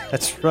 years ago.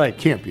 That's right.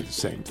 Can't be the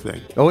same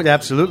thing. Oh, it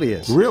absolutely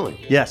is.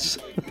 Really? Yes.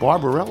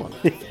 Barbarella.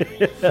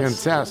 Yes.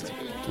 Fantastic.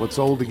 What's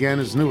old again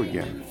is new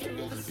again.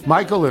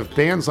 Michael, if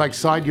bands like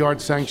Side Yard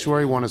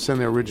Sanctuary want to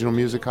send their original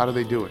music, how do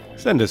they do it?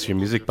 Send us your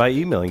music by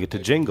emailing it to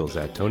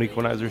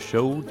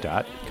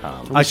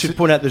jingles@TonyKornheiserShow.com. I should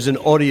point out there's an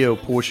audio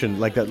portion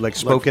like that, like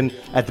spoken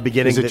at the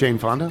beginning. Is it Jane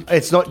Fonda?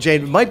 It's not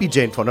Jane. It might be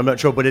Jane Fonda. I'm not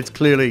sure, but it's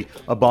clearly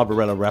a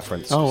Barbarella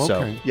reference. Oh, okay.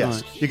 So,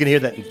 yes, right. You can hear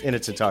that in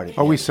its entirety.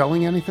 Are we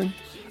selling anything?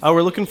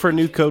 We're looking for a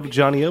new code with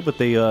Johnny O, but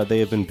they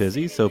have been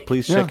busy. So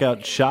please check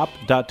out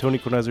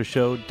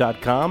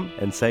shop.TonyKornheiserShow.com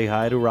and say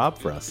hi to Rob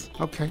for us.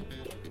 Okay.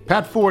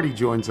 Pat 40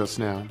 joins us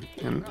now,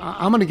 and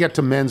I'm going to get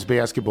to men's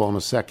basketball in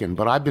a second,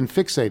 but I've been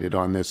fixated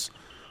on this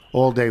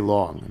all day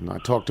long, and I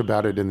talked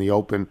about it in the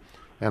Open,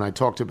 and I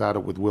talked about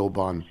it with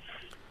Wilbon.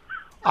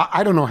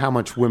 I don't know how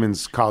much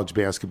women's college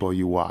basketball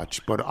you watch,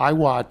 but I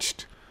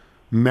watched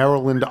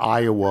Maryland,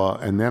 Iowa,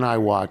 and then I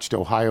watched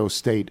Ohio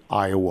State,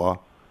 Iowa,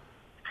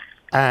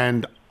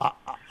 and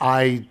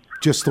I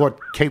just thought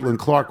Caitlin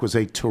Clark was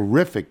a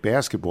terrific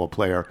basketball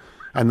player,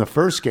 and the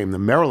first game, the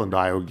Maryland,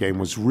 Iowa game,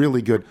 was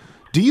really good.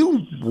 Do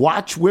you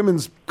watch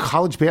women's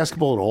college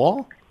basketball at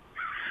all?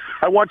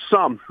 I watch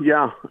some,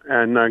 yeah.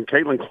 And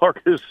Caitlin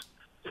Clark is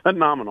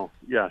phenomenal.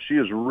 Yeah, she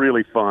is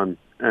really fun.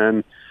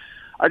 And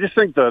I just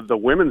think the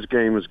women's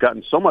game has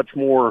gotten so much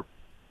more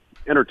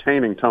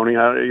entertaining, Tony.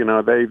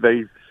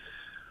 They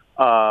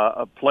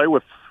play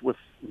with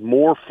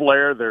more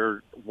flair.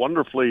 They're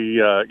wonderfully,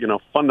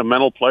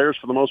 fundamental players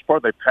for the most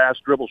part. They pass,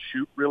 dribble,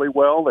 shoot really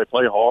well. They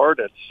play hard.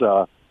 It's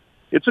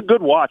a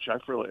good watch. I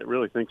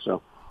really think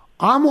so.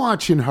 I'm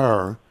watching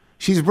her.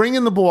 She's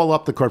bringing the ball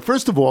up the court.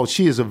 First of all,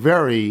 she is a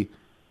very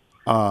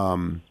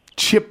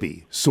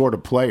chippy sort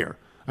of player.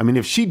 I mean,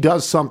 if she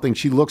does something,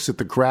 she looks at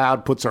the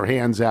crowd, puts her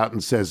hands out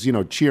and says,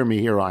 cheer me,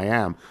 here I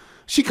am.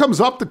 She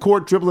comes up the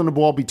court dribbling the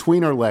ball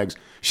between her legs.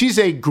 She's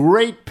a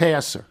great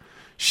passer.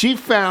 She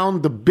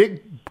found the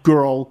big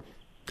girl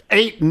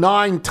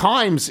 8-9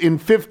 times in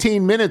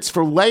 15 minutes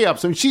for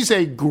layups. I mean, she's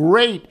a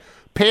great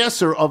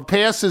passer of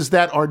passes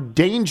that are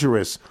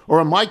dangerous. Or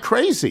am I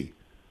crazy?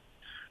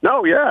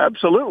 No, yeah,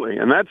 absolutely.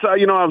 And that's, I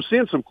was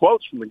seeing some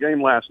quotes from the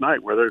game last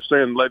night where they're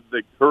saying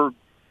her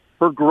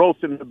growth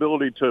and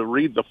ability to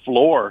read the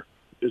floor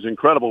is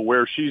incredible,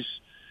 where she's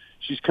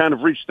kind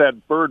of reached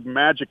that Bird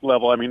magic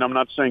level. I mean, I'm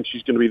not saying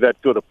she's going to be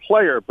that good a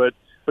player, but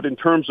in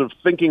terms of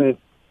thinking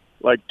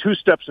like 2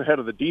 steps ahead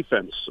of the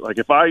defense. Like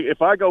if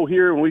I go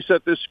here and we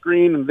set this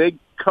screen and they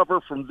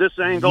cover from this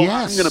angle,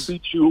 Yes. I'm going to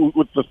beat you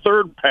with the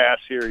third pass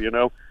here,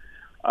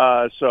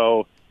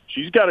 So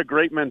she's got a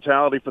great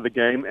mentality for the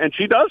game, and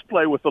she does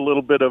play with a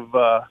little bit of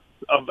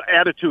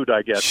attitude,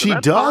 I guess. She And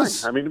that's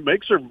does. fine. I mean, it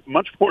makes her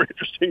much more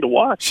interesting to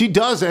watch. She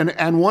does,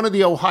 and one of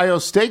the Ohio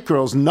State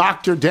girls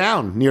knocked her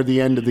down near the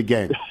end of the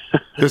game.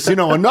 Because,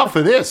 enough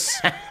of this.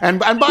 And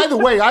by the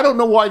way, I don't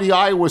know why the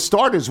Iowa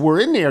starters were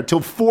in there till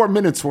 4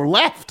 minutes were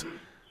left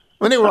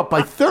when they were up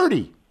by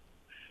 30.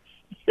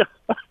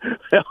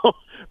 Well,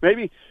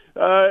 maybe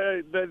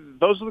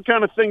those are the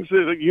kind of things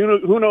that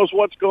who knows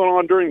what's going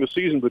on during the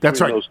season between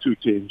That's right. those two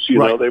teams.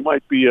 Right. They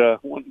might be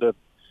wanting to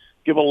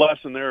give a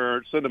lesson there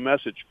or send a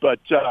message, but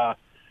yeah,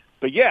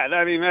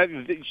 I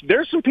mean,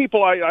 there's some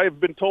people I've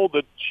been told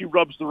that she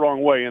rubs the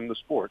wrong way in the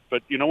sport.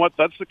 But you know what?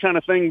 That's the kind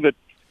of thing that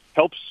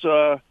helps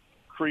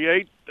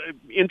create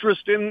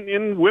interest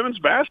in women's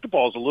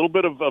basketball. Is a little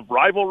bit of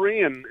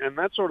rivalry and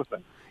that sort of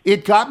thing.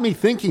 It got me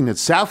thinking that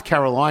South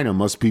Carolina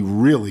must be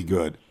really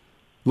good.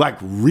 Like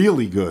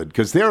really good,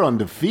 because they're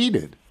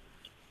undefeated.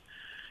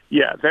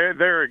 Yeah,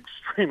 they're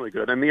extremely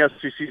good, and the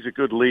SEC is a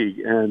good league.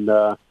 And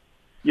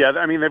yeah,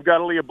 I mean they've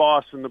got Aaliyah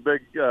Boss in the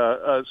big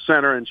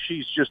center, and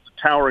she's just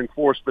a towering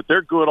force. But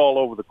they're good all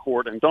over the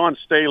court. And Dawn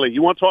Staley,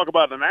 you want to talk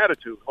about an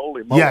attitude?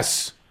 Holy moly!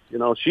 Yes,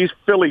 she's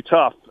Philly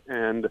tough,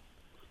 and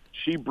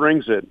she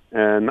brings it.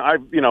 And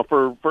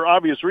for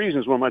obvious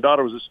reasons, when my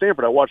daughter was at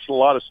Stanford, I watched a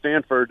lot of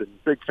Stanford,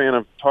 and big fan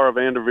of Tara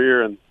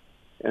Vanderveer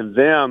and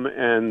them,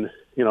 and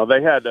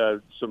they had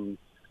some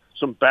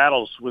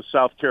battles with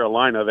South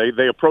Carolina.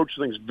 They approach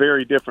things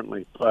very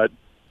differently, but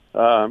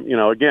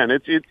again,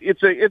 it's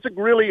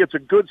a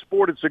good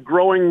sport. It's a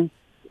growing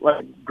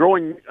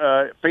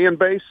fan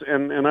base,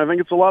 and I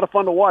think it's a lot of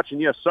fun to watch.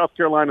 And yes, South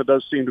Carolina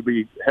does seem to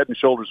be head and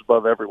shoulders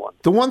above everyone.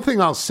 The one thing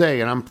I'll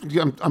say, and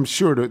I'm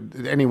sure to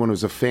anyone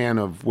who's a fan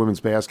of women's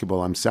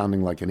basketball, I'm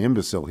sounding like an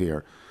imbecile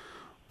here,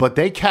 but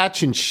they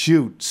catch and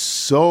shoot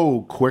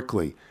so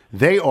quickly.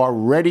 They are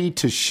ready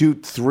to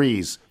shoot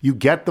threes. You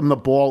get them the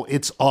ball,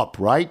 it's up,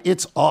 right?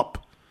 It's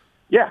up.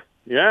 Yeah,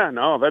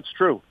 no, that's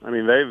true. I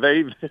mean,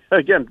 they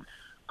again,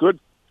 good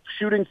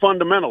shooting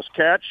fundamentals.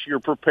 Catch, you're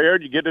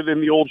prepared, you get it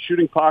in the old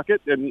shooting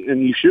pocket, and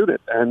you shoot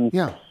it. And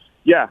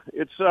yeah,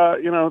 it's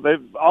they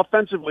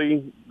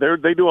offensively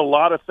they do a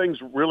lot of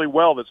things really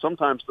well that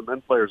sometimes the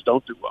men players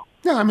don't do well.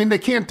 Yeah, I mean they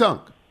can't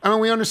dunk. I mean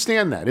we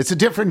understand that. It's a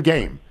different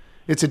game.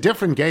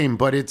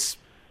 But it's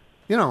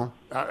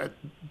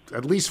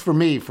at least for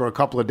me, for a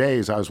couple of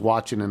days, I was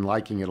watching and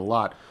liking it a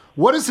lot.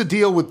 What is the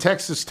deal with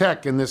Texas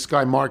Tech and this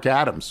guy, Mark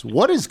Adams?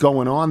 What is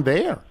going on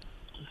there?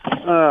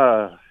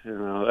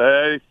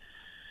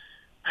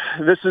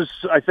 This is,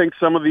 I think,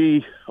 some of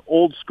the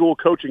old school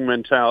coaching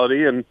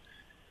mentality, and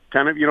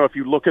kind of, if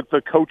you look at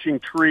the coaching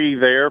tree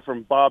there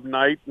from Bob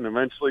Knight and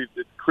eventually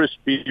Chris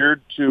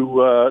Beard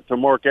to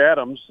Mark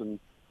Adams, and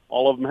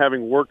all of them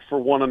having worked for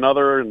one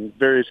another in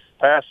various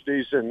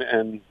capacities,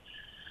 and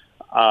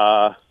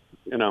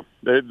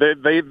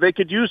they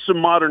could use some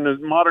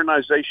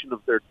modernization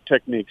of their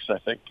techniques, I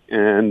think.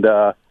 And,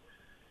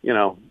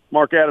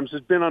 Mark Adams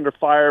has been under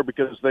fire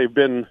because they've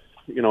been,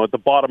 at the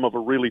bottom of a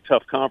really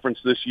tough conference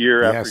this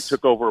year after he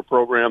took over a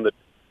program that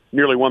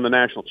nearly won the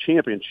national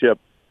championship.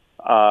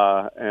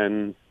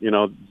 And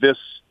this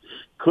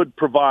could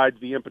provide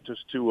the impetus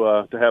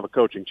to have a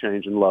coaching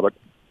change in Lubbock.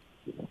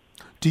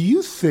 Do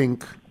you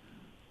think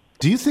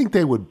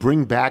they would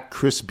bring back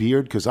Chris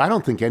Beard? Because I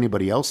don't think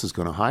anybody else is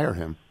going to hire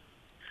him.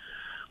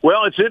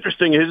 Well, it's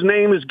interesting. His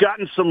name has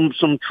gotten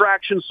some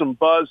traction, some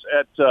buzz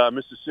at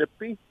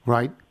Mississippi,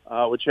 right?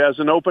 Which has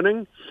an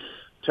opening.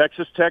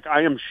 Texas Tech,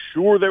 I am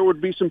sure there would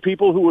be some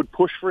people who would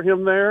push for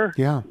him there.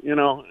 Yeah,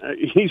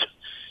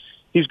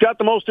 he's got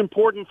the most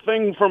important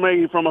thing from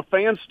a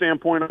fan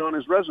standpoint on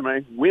his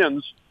resume: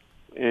 wins.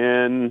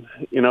 And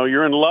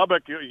you're in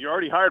Lubbock. You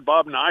already hired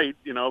Bob Knight.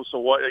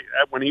 So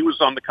when he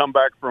was on the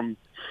comeback from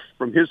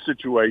his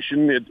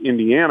situation in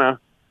Indiana,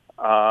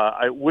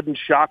 it wouldn't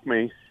shock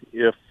me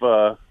if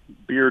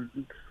Beard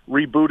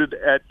rebooted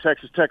at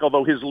Texas Tech,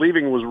 although his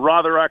leaving was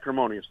rather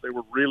acrimonious. They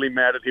were really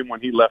mad at him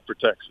when he left for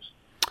Texas.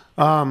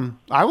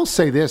 I will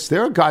say this.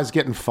 There are guys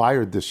getting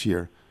fired this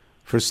year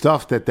for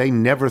stuff that they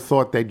never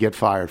thought they'd get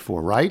fired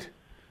for, right?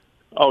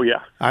 Oh,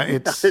 yeah.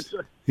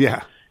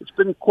 It's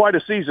been quite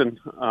a season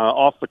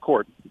off the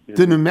court.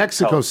 The New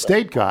Mexico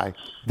State guy,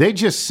 they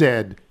just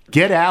said,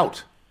 get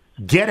out,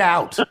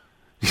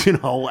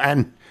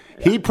 and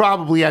he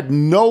probably had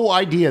no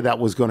idea that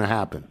was going to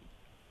happen.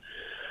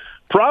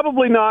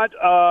 Probably not.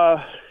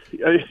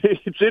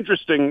 It's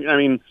interesting. I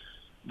mean,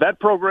 that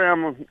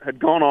program had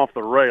gone off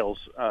the rails.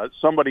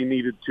 Somebody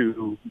needed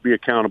to be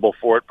accountable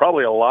for it.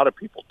 Probably a lot of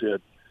people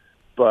did.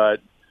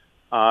 But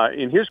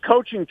in his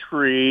coaching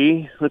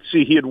tree, let's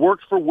see, he had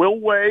worked for Will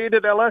Wade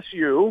at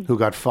LSU. Who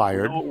got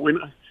fired.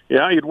 He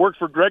had worked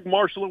for Greg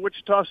Marshall at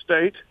Wichita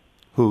State.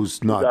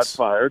 Who's nuts. Who got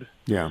fired.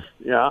 Yeah.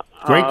 Yeah.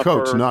 Great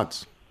coach,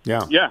 nuts.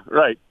 Yeah. Yeah,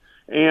 right.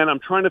 And I'm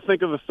trying to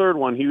think of the third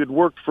one. He had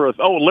worked for,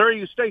 Larry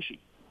Eustace.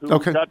 who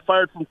Okay. got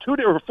fired from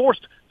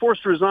forced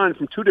to resign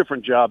from 2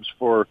 different jobs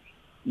for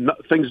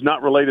things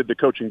not related to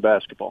coaching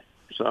basketball.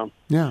 So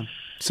Yeah,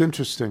 it's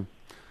interesting.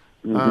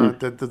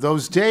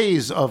 Those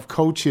days of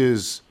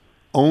coaches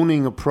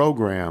owning a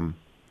program,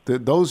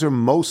 those are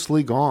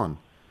mostly gone.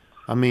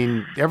 I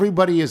mean,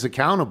 everybody is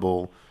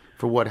accountable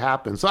for what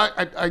happens.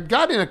 I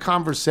got in a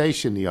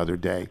conversation the other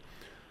day.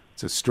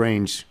 It's a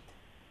strange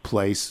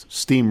place,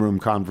 steam room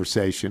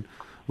conversation,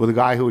 with a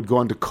guy who had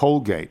gone to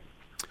Colgate.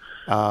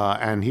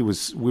 And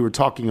we were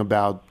talking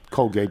about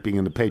Colgate being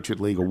in the Patriot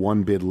League, a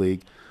one-bid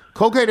league.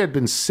 Colgate had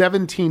been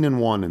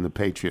 17-1 in the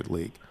Patriot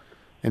League.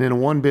 And in a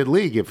one-bid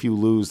league, if you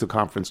lose the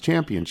conference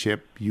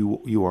championship,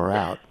 you are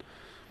out.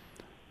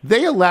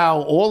 They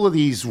allow all of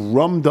these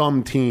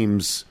rum-dum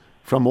teams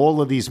from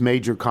all of these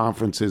major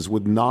conferences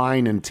with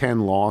 9 and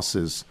 10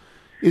 losses.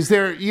 Is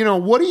there,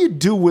 what do you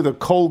do with a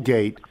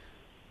Colgate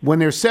when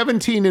they're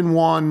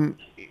 17-1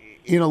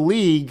 in a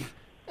league,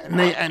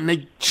 and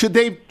they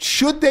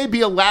should they be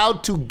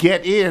allowed to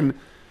get in?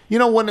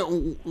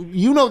 When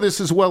you know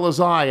this as well as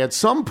I. At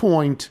some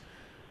point,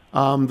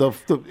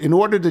 in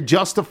order to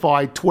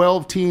justify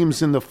 12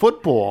 teams in the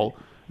football,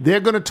 they're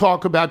going to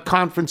talk about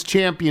conference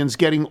champions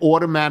getting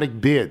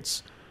automatic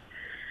bids.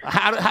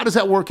 How does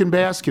that work in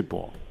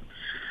basketball?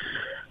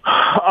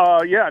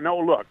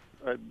 Look,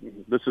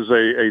 this is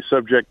a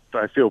subject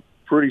I feel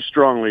pretty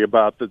strongly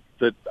about,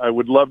 that I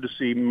would love to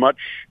see much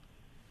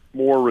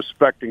more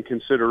respect and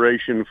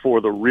consideration for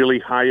the really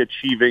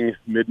high-achieving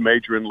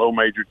mid-major and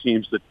low-major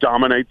teams that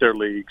dominate their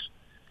leagues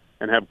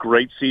and have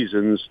great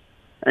seasons,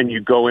 and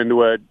you go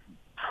into a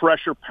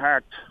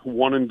pressure-packed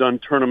one-and-done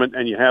tournament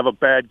and you have a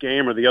bad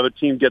game, or the other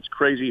team gets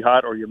crazy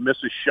hot, or you miss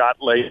a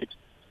shot late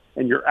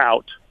and you're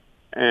out.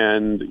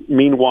 And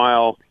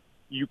meanwhile,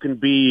 you can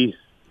be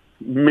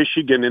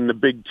Michigan in the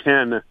Big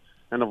Ten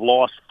and have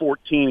lost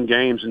 14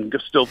 games and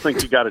still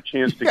think you got a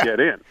chance to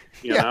get in.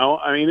 You know?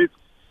 I mean,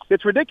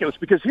 it's ridiculous,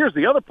 because here's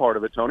the other part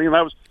of it, Tony, and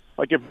that was,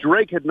 like, if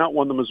Drake had not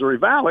won the Missouri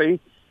Valley,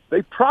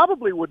 they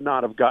probably would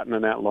not have gotten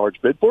an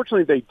at-large bid.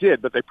 Fortunately, they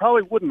did, but they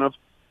probably wouldn't have.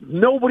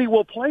 Nobody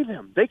will play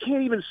them. They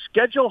can't even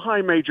schedule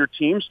high-major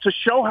teams to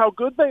show how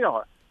good they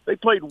are. They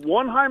played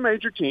one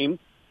high-major team,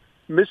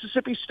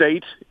 Mississippi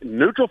State,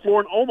 neutral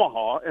floor in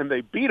Omaha, and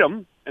they beat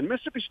them, and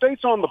Mississippi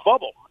State's on the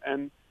bubble.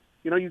 And,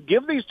 you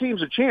give give these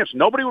teams a chance.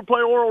 Nobody would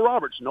play Oral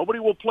Roberts. Nobody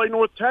will play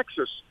North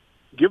Texas.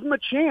 Give them a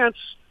chance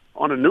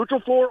on a neutral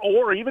floor,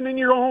 or even in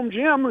your home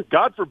gym.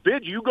 God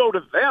forbid you go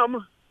to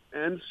them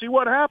and see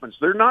what happens.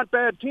 They're not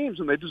bad teams,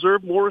 and they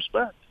deserve more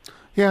respect.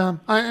 Yeah,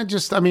 I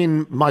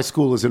mean, my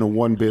school is in a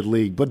one-bid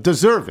league, but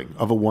deserving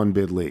of a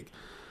one-bid league.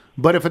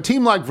 But if a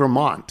team like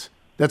Vermont,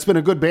 that's been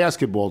a good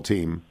basketball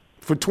team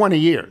for 20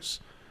 years,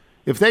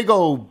 if they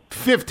go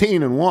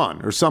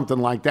 15-1 or something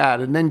like that,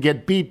 and then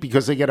get beat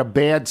because they get a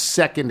bad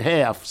second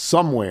half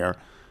somewhere,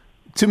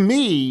 to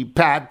me,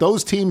 Pat,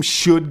 those teams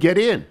should get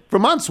in.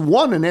 Vermont's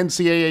won an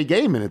NCAA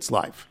game in its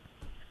life.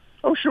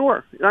 Oh,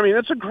 sure. I mean,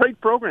 it's a great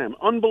program.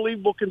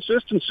 Unbelievable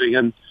consistency.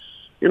 And,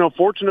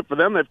 fortunate for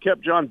them, they've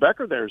kept John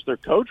Becker there as their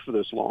coach for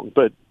this long.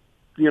 But,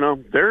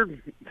 they're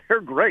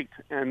great.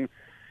 And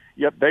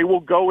yet they will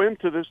go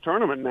into this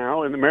tournament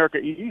now in America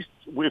East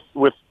with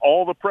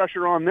all the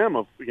pressure on them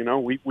of,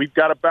 we've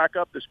got to back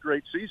up this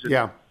great season.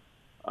 Yeah.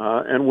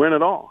 And win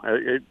it all.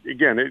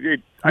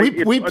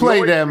 We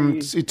play them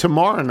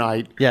tomorrow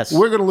night. Yes.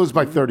 We're going to lose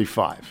by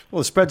 35. Well,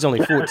 the spread's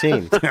only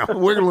 14. Yeah,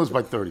 we're going to lose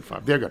by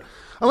 35. They're good.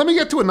 Let me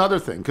get to another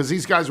thing, because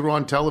these guys were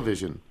on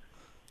television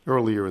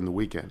earlier in the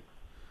weekend.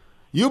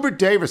 Hubert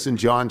Davis and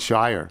John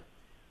Shire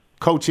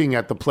coaching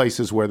at the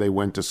places where they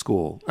went to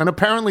school, and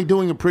apparently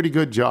doing a pretty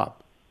good job,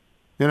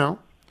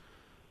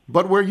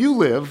 But where you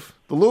live,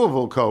 the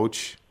Louisville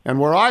coach, and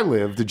where I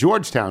live, the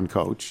Georgetown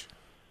coach,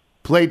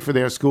 played for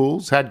their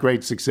schools, had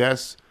great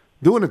success,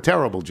 doing a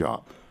terrible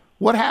job.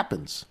 What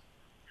happens?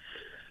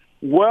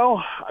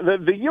 Well,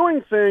 the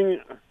Ewing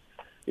thing,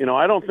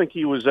 I don't think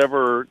he was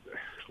ever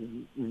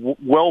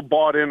well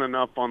bought in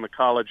enough on the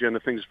college end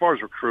of things as far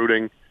as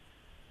recruiting,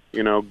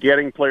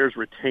 getting players,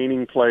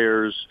 retaining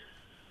players.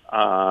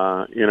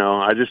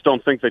 I just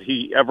don't think that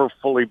he ever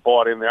fully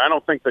bought in there. I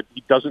don't think that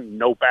he doesn't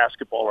know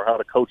basketball or how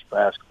to coach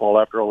basketball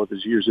after all of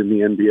his years in the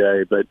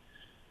NBA, but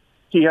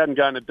he hadn't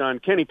gotten it done.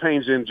 Kenny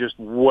Payne's in just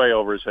way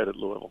over his head at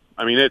Louisville.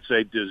 I mean, it's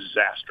a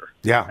disaster.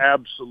 Yeah.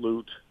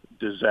 Absolute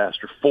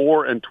disaster.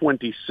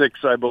 4-26,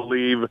 I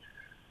believe,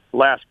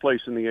 last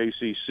place in the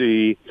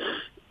ACC.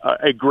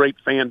 A great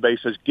fan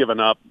base has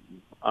given up.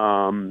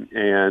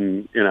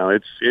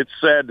 It's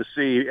sad to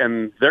see.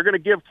 And they're going to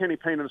give Kenny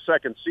Payne a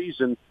second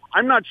season.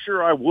 I'm not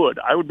sure I would.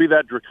 I would be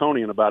that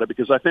draconian about it,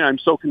 because I'm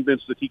so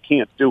convinced that he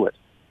can't do it.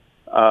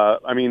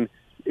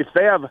 If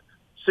they have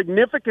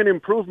significant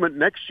improvement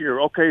next year,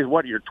 okay,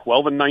 you're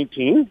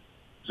 12-19? Is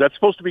that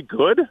supposed to be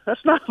good?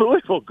 That's not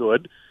Louisville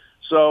good.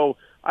 So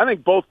I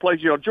think both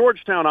places,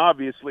 Georgetown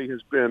obviously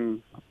has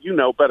been,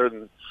 better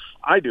than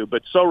I do,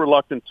 but so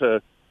reluctant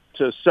to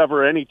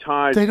sever any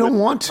ties. They don't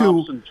want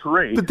to,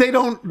 but they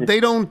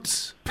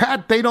don't,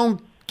 Pat, they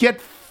don't get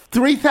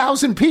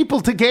 3,000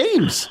 people to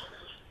games.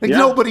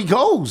 Nobody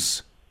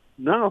goes.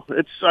 No.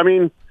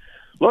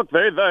 Look,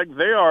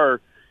 they are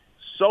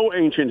so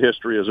ancient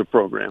history as a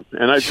program,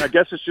 and I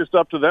guess it's just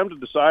up to them to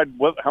decide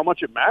how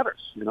much it matters.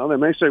 They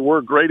may say we're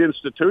a great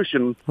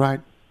institution. Right.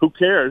 Who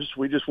cares?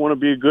 We just want to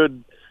be a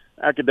good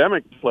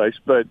academic place,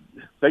 but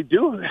they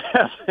do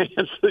have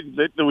fans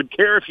that would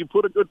care if you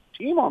put a good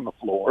team on the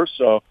floor.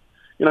 So,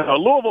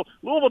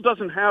 Louisville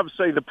doesn't have,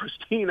 say, the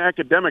pristine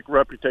academic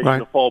reputation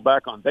to fall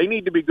back on. They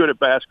need to be good at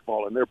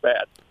basketball, and they're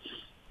bad.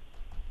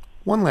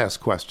 One last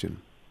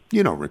question.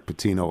 You know Rick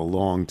Pitino a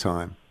long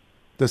time.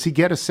 Does he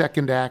get a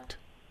second act?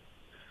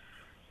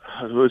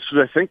 It was,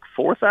 I think,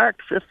 fourth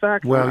act, fifth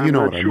act. Well, I'm you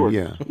know not what I sure.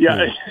 mean.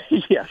 Yeah.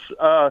 Yes.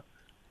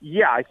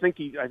 I think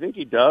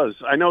he does.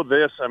 I know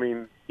this.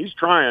 He's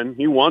trying.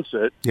 He wants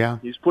it. Yeah.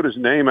 He's put his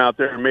name out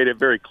there and made it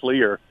very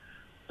clear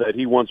that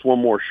he wants one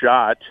more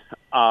shot.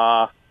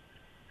 And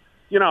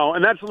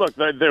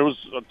there was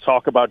a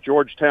talk about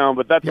Georgetown,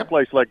 but that's a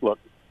place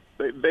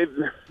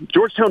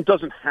Georgetown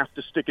doesn't have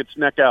to stick its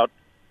neck out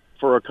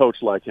for a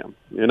coach like him.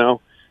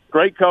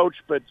 Great coach,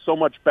 but so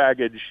much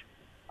baggage.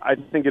 I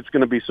think it's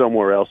going to be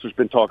somewhere else. There's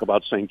been talk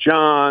about St.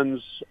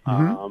 John's.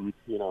 Mm-hmm.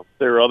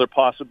 There are other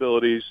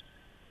possibilities.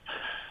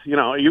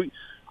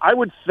 I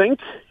would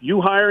think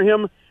you hire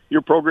him,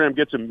 your program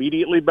gets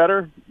immediately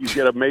better. You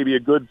get maybe a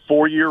good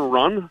 4-year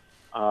run.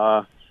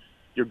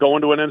 You're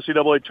going to an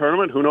NCAA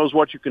tournament. Who knows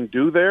what you can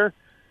do there?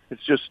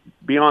 It's just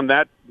beyond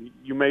that,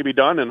 you may be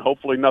done, and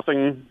hopefully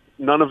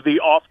none of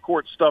the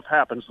off-court stuff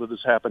happens that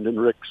has happened in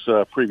Rick's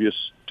previous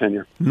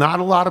tenure. Not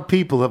a lot of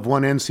people have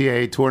won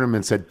NCAA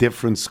tournaments at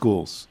different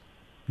schools.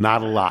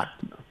 Not a lot.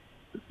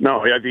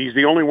 No, he's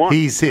the only one.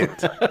 He's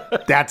it.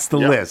 That's the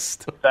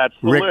list. That's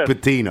the Rick list.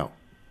 Pitino.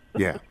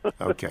 Yeah,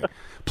 okay.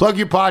 Plug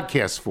your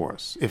podcast for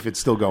us, if it's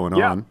still going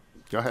on.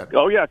 Go ahead.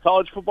 Oh, yeah,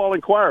 College Football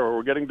Inquirer.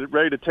 We're getting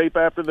ready to tape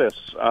after this.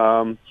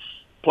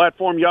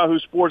 Platform Yahoo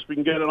Sports. We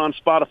can get it on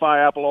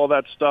Spotify, Apple, all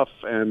that stuff.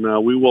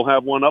 And we will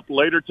have one up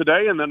later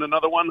today and then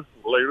another one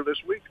later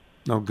this week.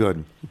 Oh,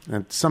 good.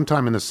 And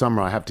sometime in the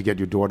summer, I have to get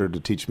your daughter to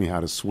teach me how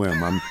to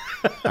swim.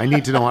 I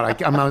need to know how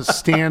I'm a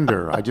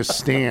stander. I just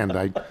stand.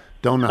 I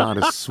don't know how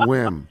to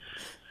swim.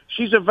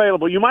 She's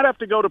available. You might have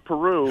to go to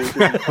Peru.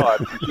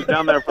 She's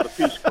down there for the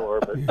Peace Corps.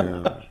 But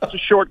it's a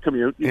short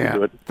commute. You can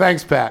do it.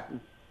 Thanks, Pat.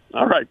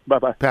 All right.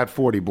 Bye-bye. Pat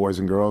 40, boys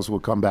and girls. We'll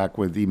come back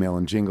with email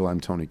and jingle.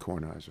 I'm Tony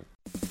Kornheiser.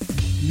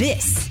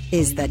 This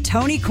is the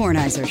Tony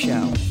Kornheiser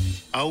Show.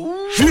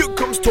 Oh, here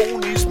comes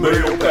Tony's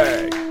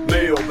mailbag.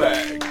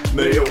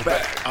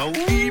 Oh,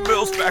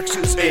 emails,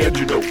 faxes, and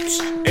your notes.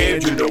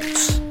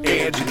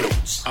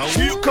 Oh,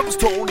 here comes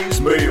Tony's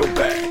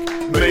mailbag.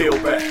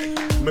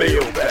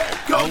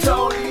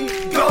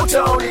 Go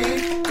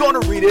Tony. Gonna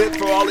read it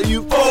for all of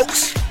you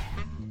folks.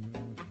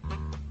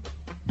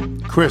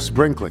 Chris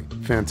Brinkley,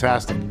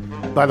 fantastic.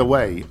 By the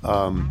way,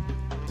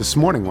 this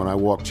morning when I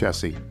walked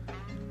Chessie,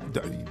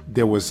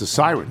 there was a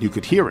siren. You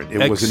could hear it.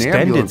 It was an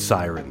ambulance.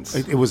 Sirens.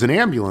 It was an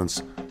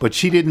ambulance, but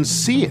she didn't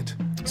see it.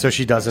 So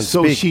she doesn't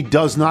So speak. she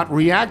does not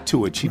react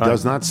to it. She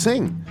does not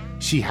sing.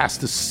 She has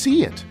to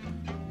see it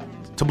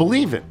to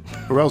believe it,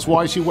 or else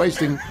why is she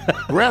wasting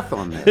breath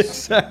on this?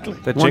 Exactly.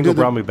 That jingle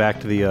brought me back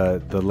to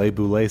the Le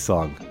Boulay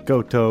song.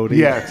 Go Toady.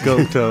 Yes.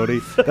 Go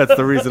Toady. That's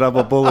the reason I'm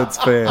a Bullets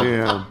fan.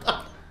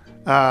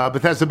 Yeah.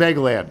 Bethesda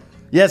Bagel ad.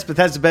 Yes,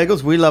 Bethesda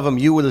Bagels. We love them.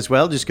 You will as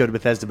well. Just go to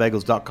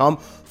BethesdaBagels.com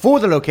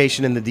for the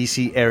location in the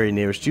D.C. area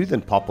nearest you.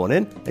 Then pop one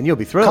in, and you'll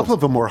be A thrilled. couple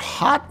of them were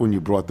hot when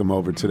you brought them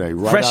over today.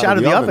 Right Fresh out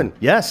of the oven.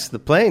 Yes, the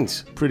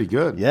planes. Pretty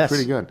good. Yes.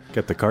 Pretty good.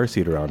 Get the car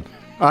seat around.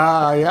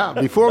 Yeah.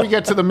 Before we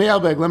get to the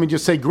mailbag, let me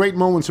just say great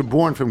moments are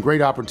born from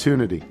great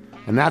opportunity.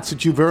 And that's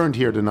what you've earned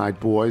here tonight,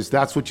 boys.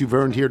 That's what you've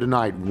earned here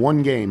tonight.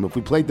 One game. If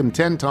we played them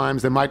 10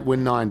 times, they might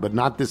win 9, but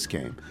not this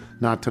game.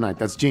 Not tonight.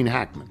 That's Gene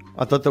Hackman.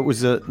 I thought that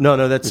was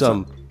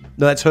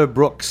that's Herb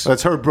Brooks.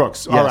 That's Herb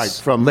Brooks. Yes. All right.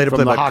 From Later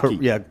played the by hockey.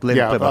 Later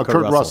played by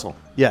Kurt Russell.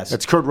 Yes.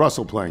 That's Kurt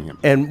Russell playing him.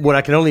 And what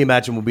I can only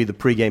imagine will be the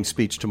pregame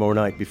speech tomorrow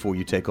night before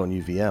you take on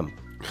UVM.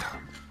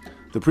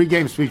 The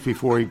pregame speech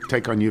before you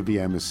take on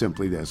UVM is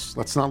simply this.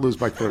 Let's not lose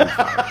by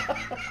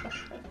 35.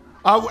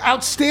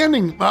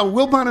 Outstanding.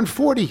 Wilbon and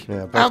 40.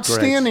 Yeah, both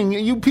outstanding.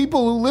 greats. You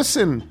people who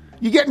listen,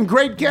 you're getting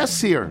great guests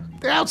here.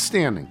 They're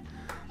outstanding.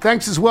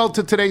 Thanks as well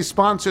to today's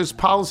sponsors,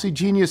 Policy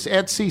Genius,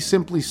 Etsy,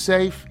 Simply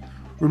Safe.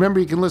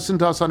 Remember, you can listen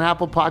to us on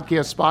Apple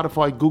Podcasts,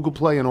 Spotify, Google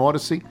Play, and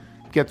Odyssey.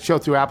 Get the show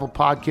through Apple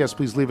Podcasts.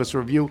 Please leave us a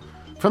review.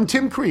 From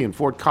Tim Cree in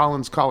Fort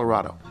Collins,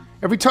 Colorado.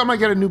 Every time I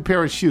get a new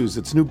pair of shoes,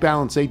 it's New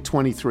Balance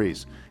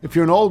 823s. If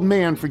you're an old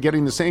man for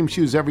getting the same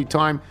shoes every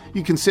time,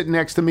 you can sit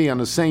next to me on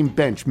the same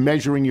bench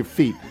measuring your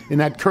feet in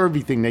that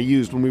curvy thing they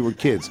used when we were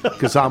kids,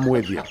 because I'm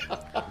with you.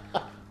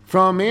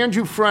 From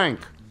Andrew Frank,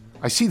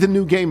 I see the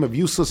new game of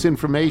useless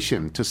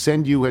information to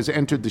send you has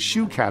entered the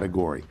shoe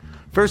category.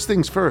 First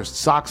things first,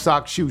 sock,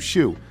 sock, shoe,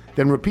 shoe.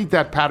 Then repeat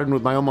that pattern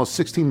with my almost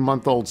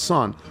 16-month-old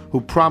son,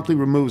 who promptly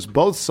removes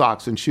both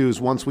socks and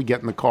shoes once we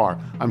get in the car.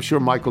 I'm sure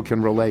Michael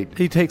can relate.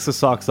 He takes the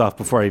socks off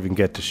before I even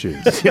get to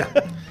shoes.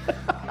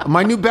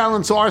 My New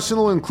Balance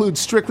arsenal includes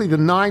strictly the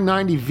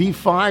 990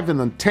 V5 and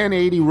the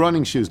 1080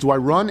 running shoes. Do I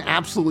run?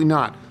 Absolutely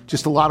not.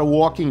 just a lot of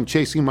walking and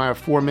chasing my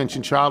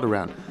aforementioned child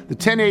around. The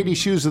 1080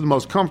 shoes are the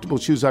most comfortable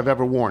shoes I've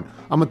ever worn.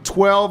 I'm a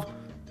 12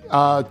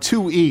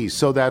 2E,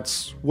 so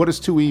that's, what does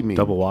 2E mean?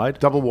 Double wide?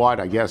 Double wide,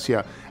 I guess,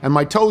 yeah. And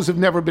my toes have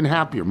never been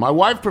happier. My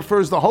wife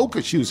prefers the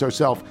Hoka shoes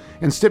herself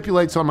and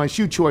stipulates on my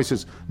shoe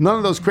choices, none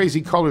of those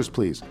crazy colors,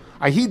 please.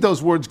 I heed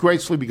those words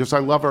gracefully because I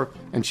love her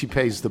and she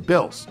pays the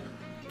bills.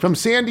 From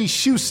Sandy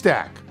Shoe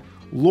Stack,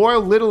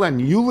 loyal Little and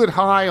Hewlett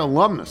High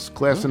alumnus,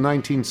 class of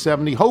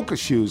 1970, Hoka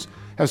shoes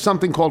have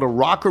something called a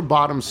rocker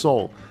bottom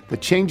sole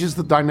that changes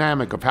the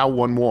dynamic of how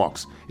one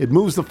walks. It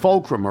moves the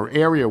fulcrum, or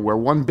area where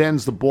one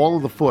bends the ball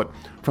of the foot,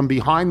 from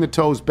behind the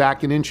toes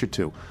back an inch or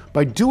two.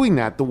 By doing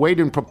that, the weight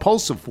and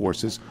propulsive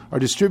forces are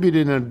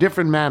distributed in a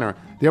different manner,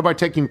 thereby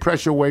taking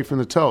pressure away from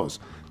the toes.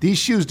 These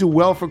shoes do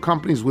well for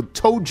companies with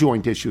toe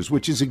joint issues,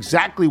 which is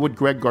exactly what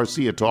Greg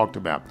Garcia talked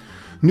about.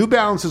 New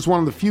Balance is one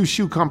of the few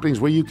shoe companies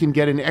where you can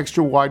get an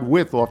extra wide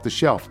width off the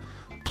shelf.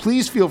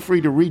 Please feel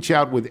free to reach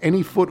out with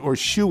any foot or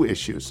shoe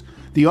issues.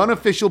 The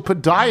unofficial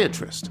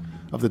podiatrist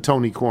of the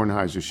Tony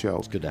Kornheiser Show.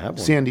 It's good to have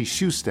one. Sandy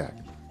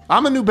Shoestack.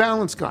 I'm a New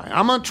Balance guy.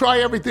 I'm going to try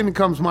everything that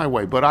comes my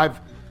way, but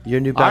I've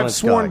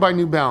sworn by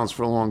New Balance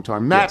for a long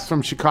time. Matt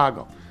from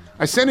Chicago.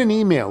 I sent an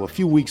email a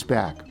few weeks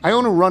back. I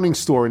own a running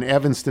store in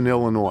Evanston,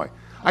 Illinois.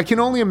 I can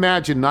only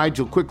imagine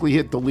Nigel quickly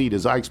hit delete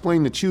as I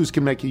explained that shoes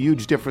can make a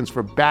huge difference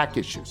for back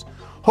issues.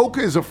 Hoka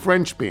is a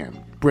French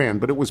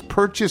brand, but it was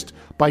purchased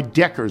by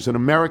Deckers, an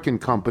American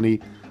company,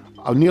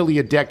 nearly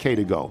a decade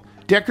ago.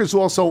 Deckers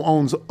also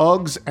owns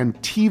Uggs and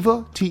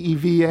Teva,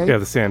 T-E-V-A. Yeah,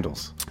 the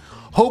sandals.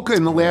 Hoka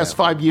in the last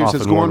 5 years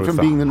has Often gone worn from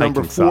with being the hiking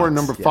number 4 and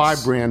socks. number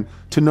 5 brand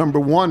to number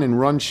 1 in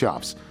run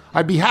shops.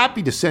 I'd be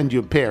happy to send you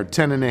a pair,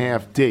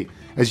 10.5D,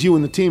 as you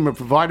and the team have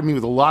provided me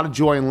with a lot of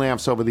joy and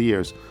laughs over the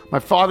years. My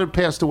father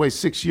passed away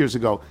 6 years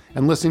ago,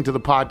 and listening to the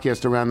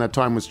podcast around that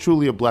time was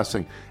truly a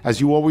blessing, as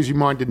you always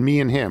reminded me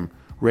and him,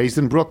 raised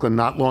in Brooklyn,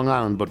 not Long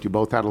Island, but you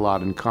both had a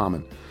lot in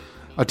common.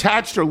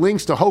 Attached are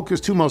links to Hoka's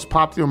 2 most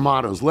popular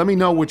mottos. Let me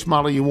know which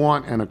model you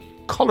want and a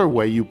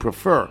colorway you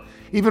prefer.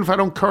 Even if I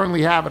don't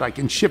currently have it, I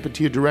can ship it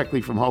to you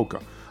directly from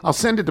Hoka. I'll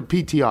send it to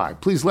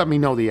PTI. Please let me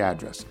know the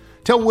address.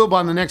 Tell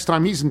Wilbon the next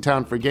time he's in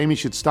town for a game, he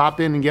should stop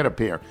in and get a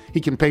pair. He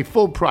can pay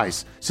full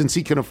price since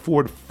he can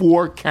afford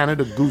 4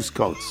 Canada Goose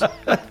coats.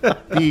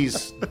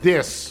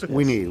 This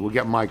we need. We'll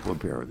get Michael a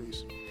pair of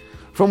these.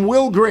 From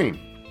Will Green.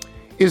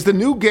 Is the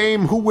new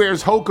game Who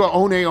Wears Hoka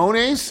One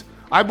Ones?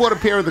 I bought a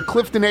pair of the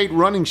Clifton 8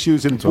 running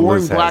shoes in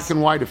boring black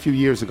and white a few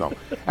years ago.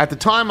 At the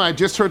time, I had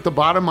just hurt the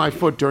bottom of my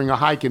foot during a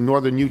hike in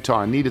northern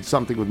Utah and needed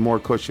something with more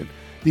cushion.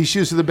 These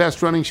shoes are the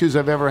best running shoes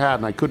I've ever had,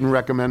 and I couldn't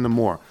recommend them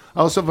more. I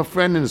also have a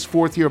friend in his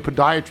 4th year of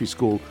podiatry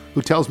school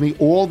who tells me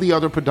all the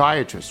other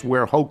podiatrists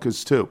wear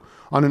Hokas too.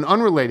 On an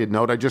unrelated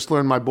note, I just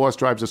learned my boss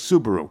drives a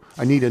Subaru.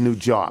 I need a new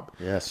job.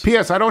 Yes.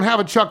 P.S. I don't have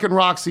a Chuck and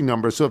Roxy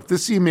number, so if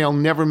this email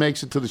never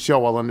makes it to the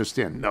show, I'll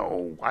understand.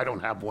 No, I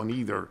don't have one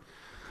either.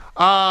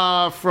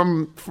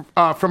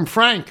 From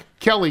Frank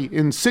Kelly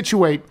in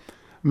Situate,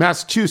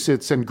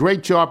 Massachusetts, and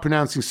great job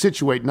pronouncing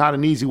Situate. Not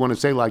an easy one to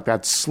say like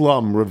that.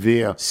 Slum,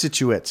 Revere.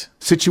 Situate.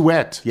 Yes.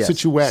 Situate, yes.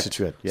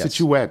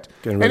 Situate.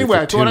 Getting ready Anyway,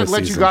 for I thought I'd tuna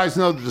let you season. guys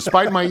know that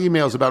despite my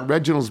emails about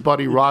Reginald's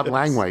buddy Rod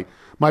Langway,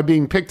 my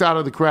being picked out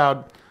of the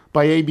crowd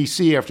by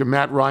ABC after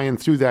Matt Ryan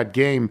threw that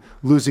game,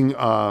 losing it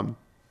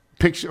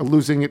for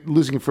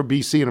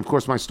BC, and of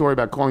course my story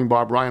about calling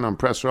Bob Ryan on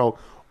press row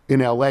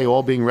in L.A.,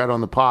 all being read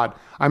on the pod.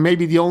 I may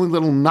be the only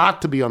little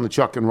not to be on the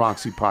Chuck and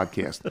Roxy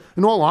podcast.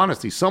 In all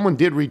honesty, someone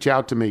did reach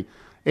out to me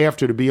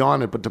after to be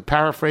on it, but to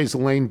paraphrase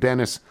Elaine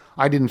Bennis,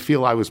 I didn't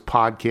feel I was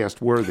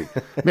podcast worthy.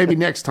 Maybe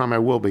next time I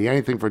will be.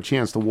 Anything for a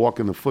chance to walk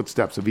in the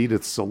footsteps of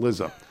Edith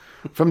Saliza.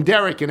 From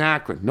Derek in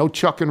Akron, no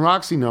Chuck and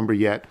Roxy number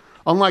yet.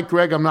 Unlike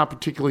Greg, I'm not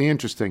particularly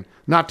interesting.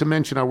 Not to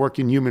mention I work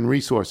in human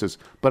resources,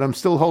 but I'm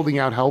still holding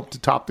out hope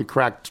to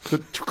crack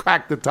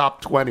the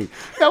top 20.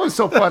 That was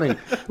so funny.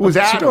 It was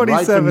Adam,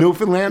 right, from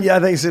Newfoundland? Yeah,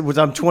 I think it was.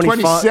 I'm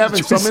 25.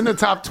 27, so I'm in the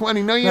top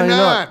 20. No, you're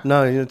not.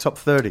 No, you're in the top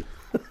 30.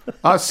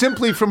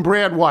 Simply from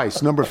Brad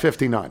Weiss, number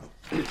 59.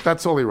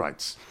 That's all he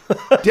writes.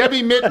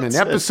 Debbie Mittman,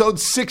 episode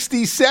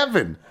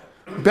 67.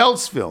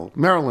 Beltsville,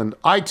 Maryland.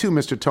 I too,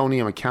 Mr.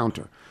 Tony, am a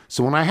counter.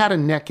 So when I had a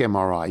neck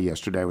MRI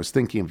yesterday, I was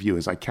thinking of you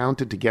as I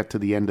counted to get to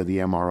the end of the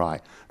MRI.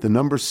 The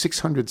number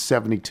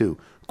 672,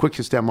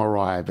 quickest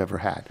MRI I've ever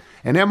had.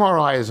 An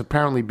MRI is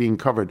apparently being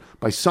covered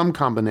by some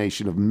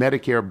combination of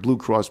Medicare, Blue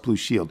Cross, Blue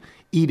Shield.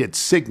 Eat it,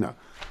 Cigna.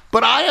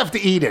 But I have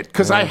to eat it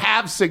because I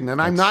have Cigna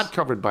and I'm not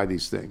covered by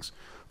these things.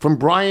 From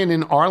Brian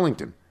in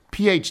Arlington,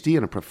 PhD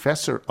and a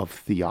professor of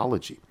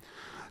theology.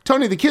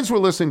 Tony, the kids were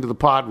listening to the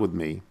pod with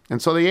me,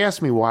 and so they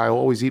asked me why I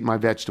always eat my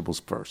vegetables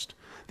first.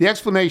 The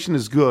explanation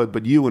is good,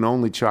 but you, an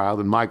only child,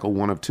 and Michael,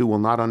 one of 2, will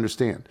not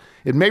understand.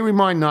 It may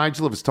remind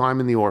Nigel of his time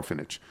in the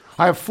orphanage.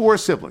 I have 4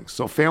 siblings,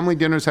 so family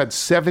dinners had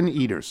 7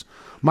 eaters.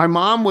 My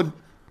mom would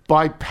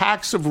buy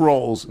packs of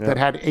rolls that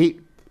had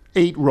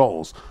 8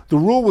 rolls. The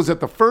rule was that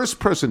the first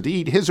person to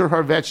eat his or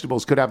her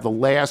vegetables could have the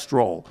last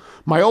roll.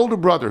 My older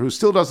brother, who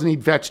still doesn't eat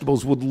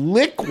vegetables, would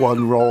lick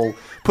one roll,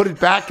 put it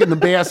back in the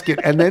basket,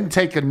 and then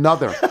take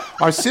another.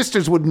 Our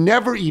sisters would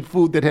never eat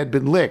food that had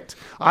been licked.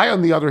 I,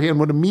 on the other hand,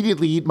 would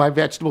immediately eat my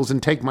vegetables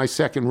and take my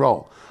second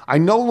roll. I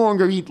no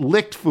longer eat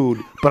licked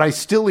food, but I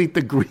still eat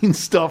the green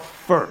stuff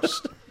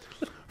first.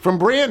 From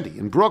Brandy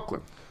in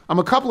Brooklyn. I'm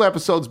a couple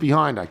episodes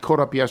behind. I caught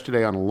up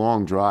yesterday on a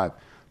long drive.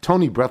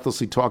 Tony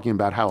breathlessly talking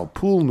about how a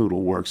pool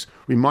noodle works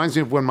reminds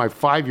me of when my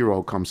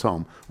 5-year-old comes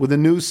home with a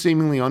new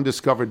seemingly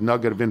undiscovered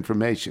nugget of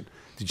information.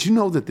 Did you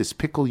know that this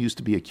pickle used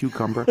to be a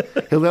cucumber?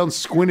 He'll then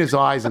squint his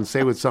eyes and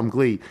say with some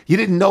glee, "You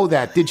didn't know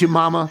that, did you,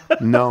 Mama?"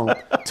 No,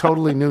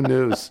 totally new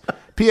news.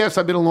 P.S.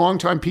 I've been a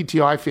longtime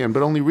PTI fan,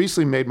 but only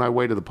recently made my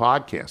way to the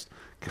podcast.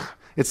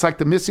 It's like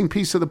the missing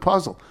piece of the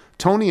puzzle.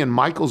 Tony and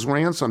Michael's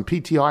rants on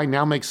PTI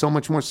now make so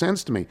much more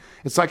sense to me.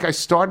 It's like I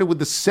started with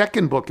the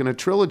second book in a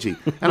trilogy,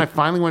 and I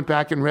finally went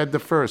back and read the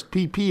first.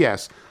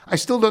 P.P.S. I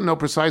still don't know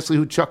precisely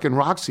who Chuck and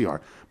Roxy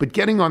are, but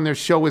getting on their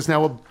show is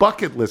now a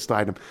bucket list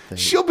item.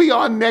 She'll be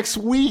on next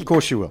week. Of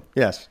course you will,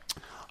 yes.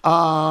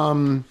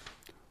 From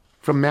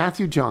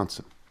Matthew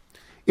Johnson.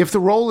 If the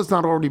role has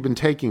not already been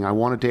taken, I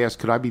wanted to ask,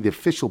 could I be the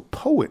official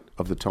poet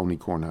of the Tony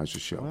Kornheiser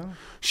Show? Wow.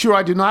 Sure,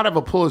 I do not have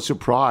a Pulitzer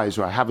Prize,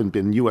 or I haven't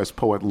been U.S.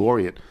 Poet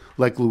Laureate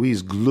like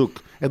Louise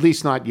Gluck, at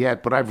least not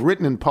yet, but I've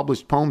written and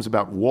published poems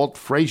about Walt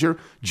Frazier,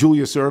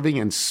 Julius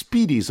Erving, and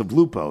Speedies of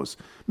Lupos.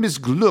 Ms.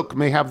 Gluck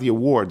may have the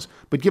awards,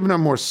 but given her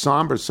more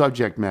somber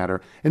subject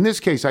matter, in this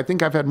case, I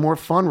think I've had more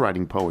fun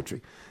writing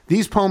poetry.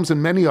 These poems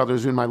and many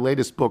others are in my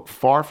latest book,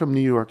 Far from New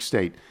York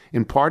State,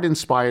 in part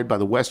inspired by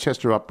the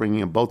Westchester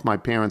upbringing of both my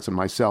parents and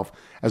myself,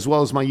 as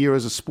well as my year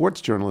as a sports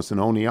journalist in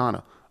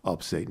Oneonta,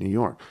 upstate New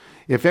York.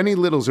 If any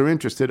littles are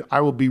interested,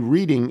 I will be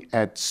reading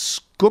at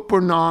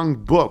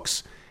Scuppernong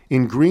Books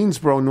in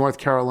Greensboro, North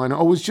Carolina.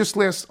 Oh, it was just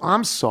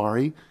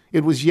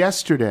it was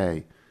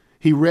yesterday.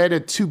 He read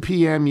at 2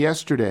 p.m.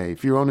 yesterday.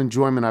 For your own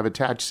enjoyment, I've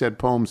attached said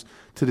poems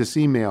to this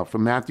email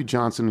from Matthew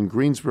Johnson in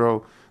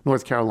Greensboro,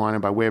 North Carolina,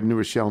 by way of New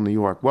Rochelle, New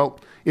York. Well,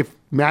 if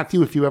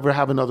you ever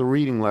have another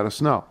reading, let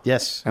us know.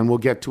 Yes. And we'll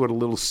get to it a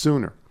little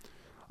sooner.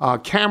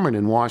 Cameron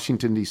in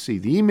Washington, D.C.,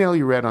 the email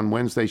you read on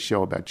Wednesday's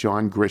show about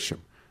John Grisham.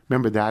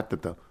 Remember that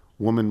the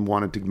woman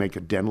wanted to make a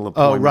dental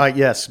appointment? Oh, right,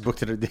 yes.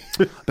 Booked it.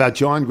 About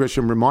John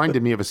Grisham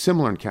reminded me of a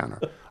similar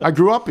encounter. I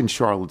grew up in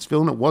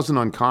Charlottesville, and it wasn't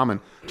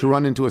uncommon to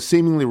run into a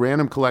seemingly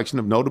random collection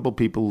of notable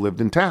people who lived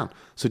in town,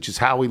 such as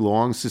Howie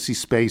Long, Sissy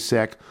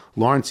Spacek,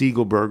 Lawrence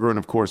Eagleburger, and,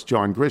 of course,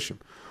 John Grisham.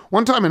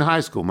 One time in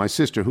high school, my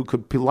sister, who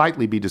could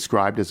politely be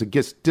described as a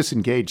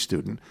disengaged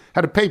student,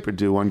 had a paper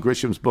due on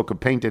Grisham's book, A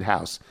Painted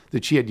House,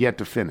 that she had yet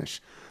to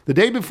finish. The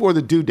day before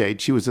the due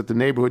date, she was at the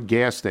neighborhood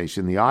gas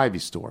station, the Ivy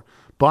store,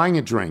 buying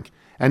a drink,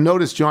 and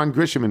noticed John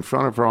Grisham in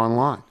front of her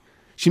online.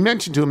 She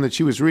mentioned to him that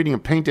she was reading A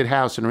Painted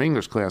House in her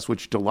English class,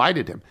 which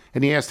delighted him,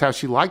 and he asked how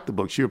she liked the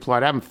book. She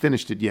replied, "I haven't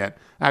finished it yet.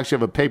 I actually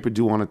have a paper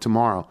due on it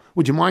tomorrow.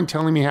 Would you mind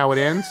telling me how it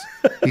ends?"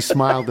 He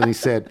smiled and he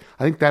said,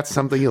 "I think that's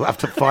something you'll have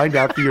to find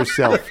out for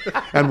yourself,"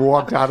 and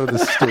walked out of the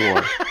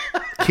store.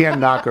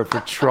 Can't knock her for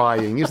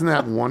trying. Isn't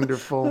that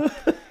wonderful?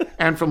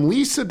 And from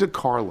Lisa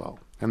DiCarlo,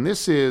 and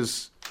this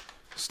is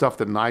stuff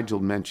that Nigel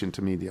mentioned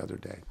to me the other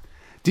day.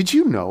 Did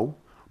you know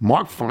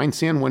Mark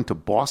Feinsand went to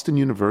Boston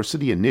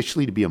University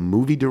initially to be a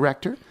movie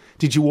director?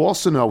 Did you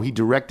also know he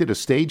directed a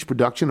stage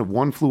production of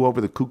One Flew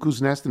Over the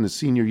Cuckoo's Nest in his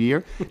senior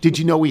year? Did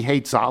you know he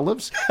hates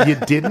olives? You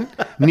didn't?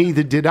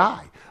 Neither did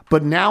I.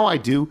 But now I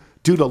do,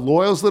 due to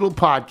Loyal's little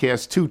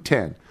podcast,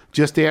 210.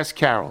 Just ask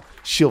Carol.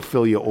 She'll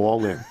fill you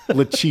all in.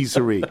 La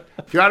Cheeserie.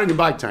 If you're out on your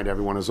bike tonight,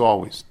 everyone, as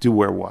always, do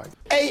wear white.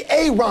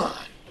 Hey, Ron,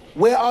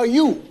 where are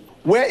you?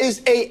 Where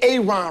is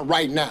Ron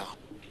right now?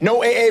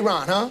 No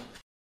Ron, huh?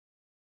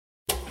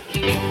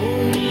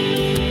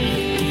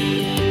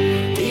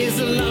 It's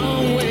a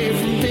long way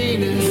from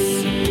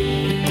Venus.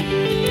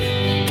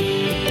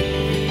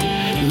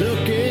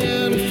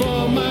 Looking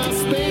for my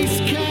space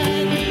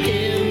cat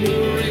in the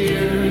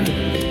rear.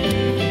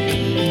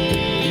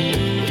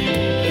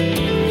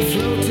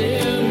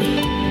 Floating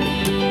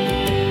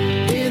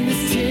in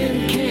this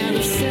tin can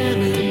of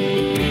salmon.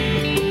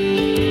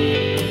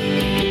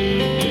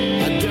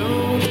 I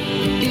don't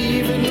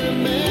even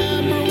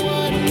remember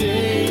what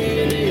day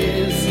it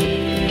is.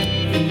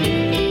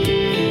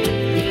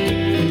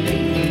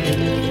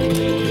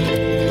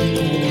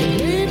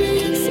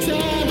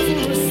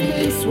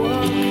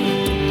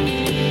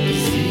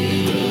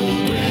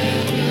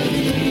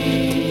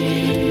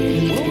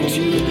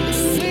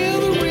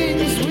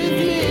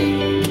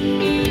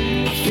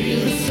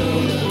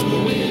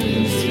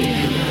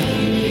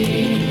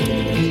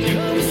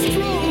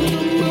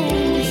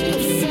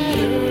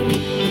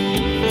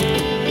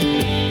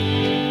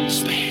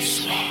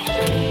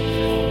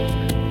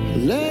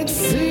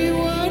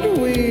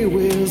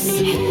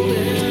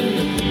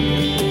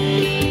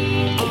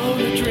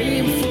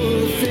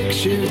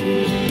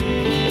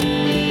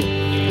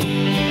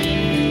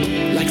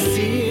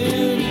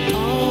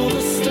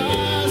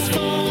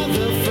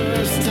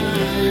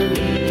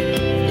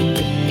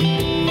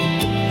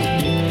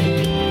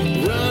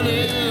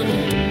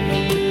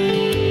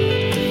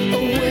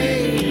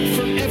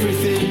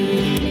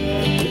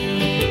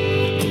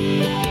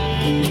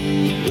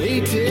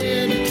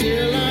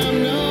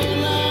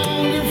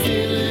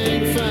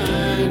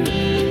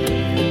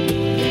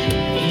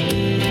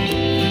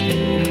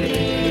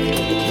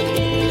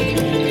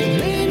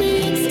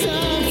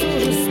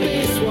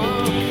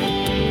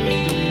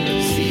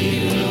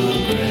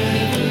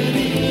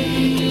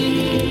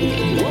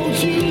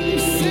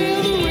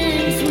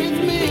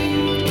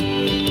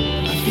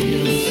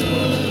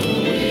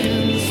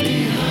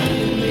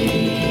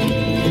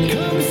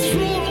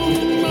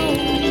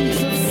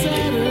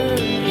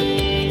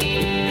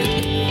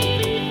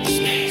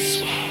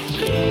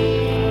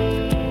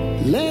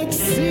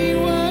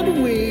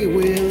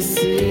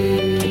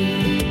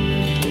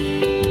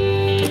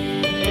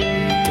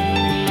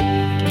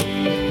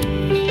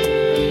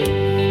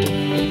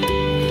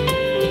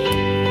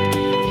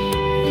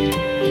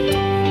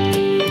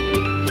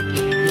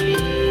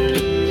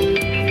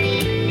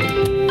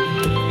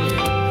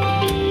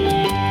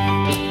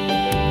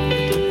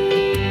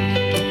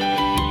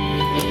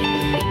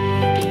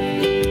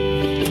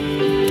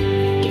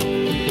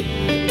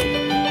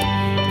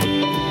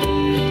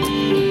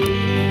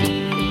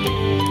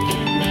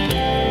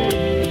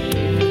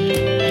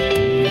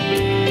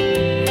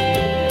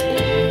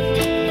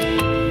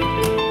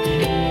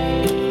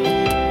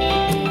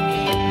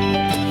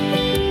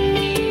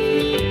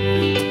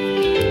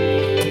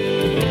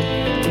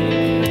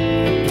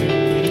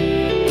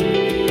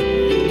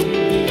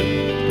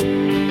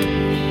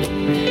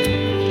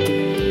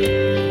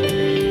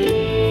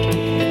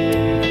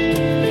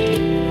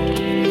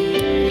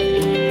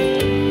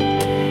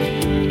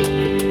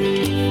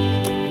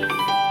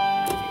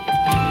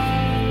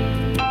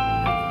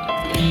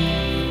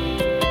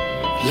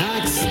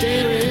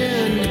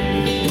 staring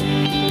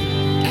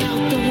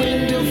out the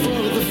window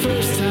for the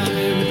first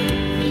time.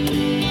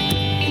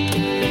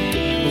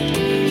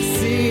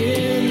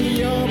 Seeing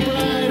your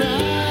bright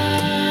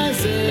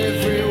eyes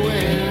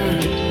everywhere.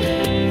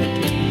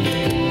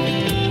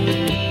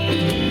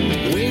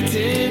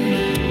 Waiting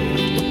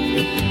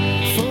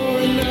for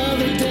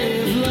another day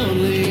of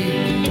lonely.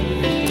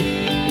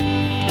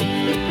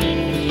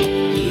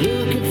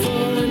 Looking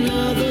for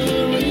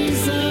another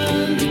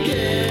reason to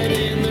get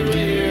in the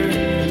rear.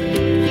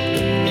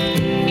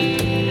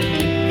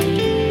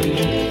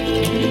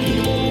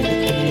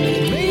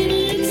 Maybe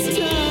it's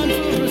time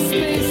for a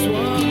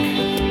spacewalk.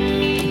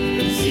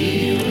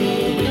 Zero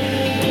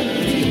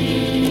gravity.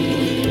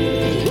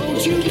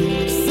 Won't you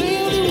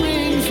sail the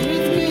rings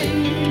with me?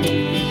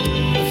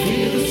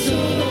 Feel the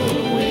solar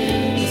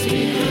winds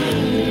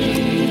behind me.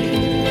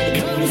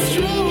 Come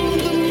stroll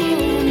the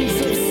moons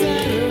of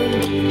Saturn.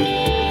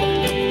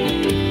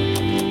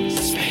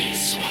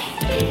 Spacewalk.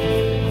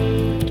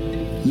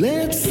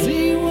 Let's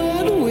see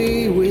what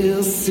we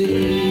will see.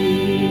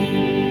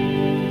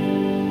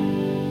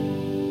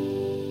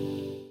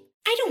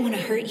 I don't want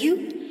to hurt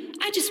you.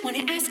 I just want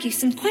to ask you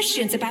some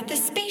questions about the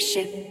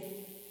spaceship.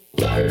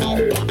 My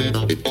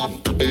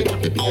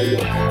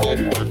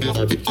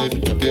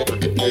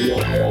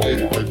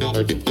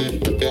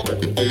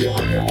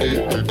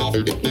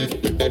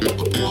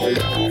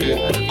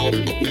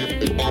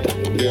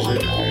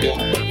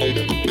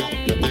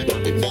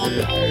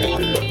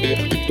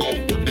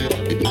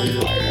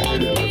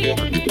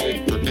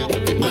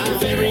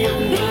very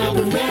own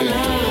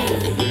Barbarella.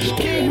 She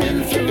came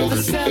in through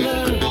the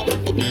cellar.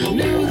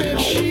 Knew that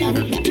she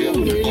would do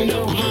me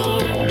no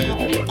harm.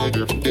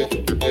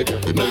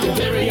 My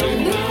very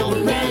own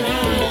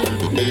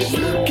Barbarella. She's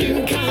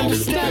looking kind of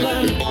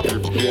stellar.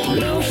 I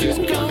know she's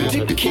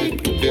going to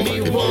keep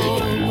me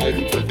warm.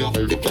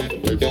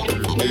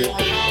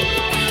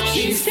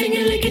 She's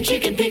finger licking,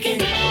 chicken picking.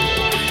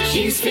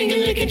 She's finger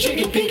licking,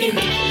 chicken picking.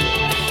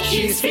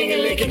 She's finger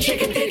licking,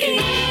 chicken picking.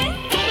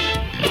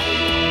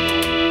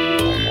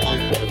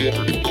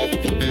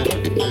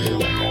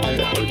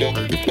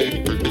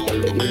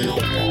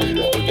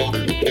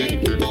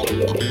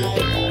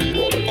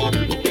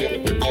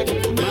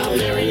 My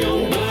very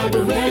own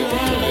Barbarella.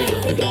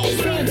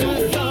 She's friends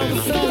with all the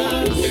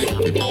fellas.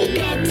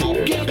 Got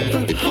to get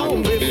her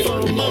home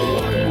before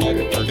morn.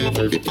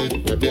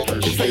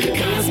 She's like a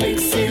cosmic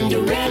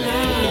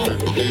Cinderella.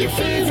 Your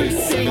favorite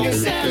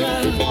singer's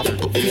Ella.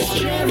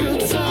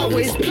 Fitzgerald's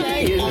always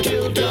playing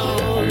till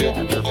dawn.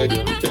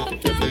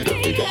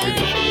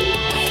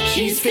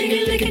 She's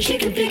finger licking,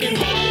 chicken picking.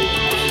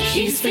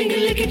 She's finger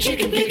licking,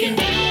 chicken picking.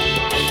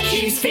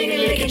 She's finger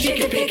licking,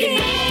 chicken picking.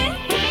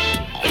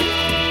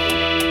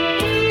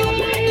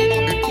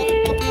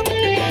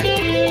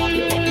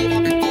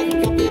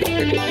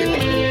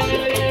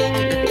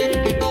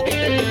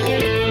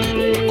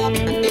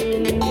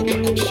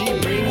 She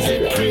brings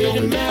it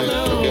pretty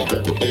mellow.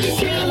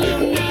 She's yellow,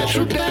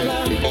 natural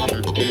Bella.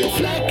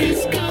 Fleck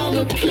is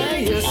gonna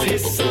play us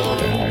his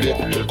song. She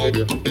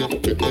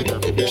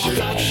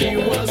thought she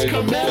was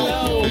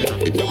Carmelo,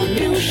 but we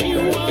knew she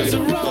was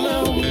a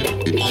Rollo.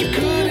 She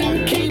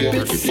couldn't keep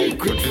it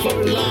secret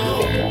for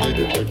long.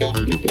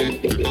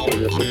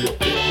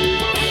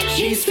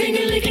 She's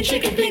finger licking,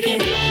 chicken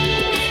picking.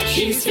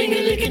 She's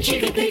finger licking,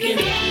 chicken picking.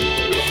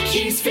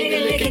 She's finger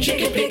licking,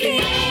 chicken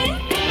picking.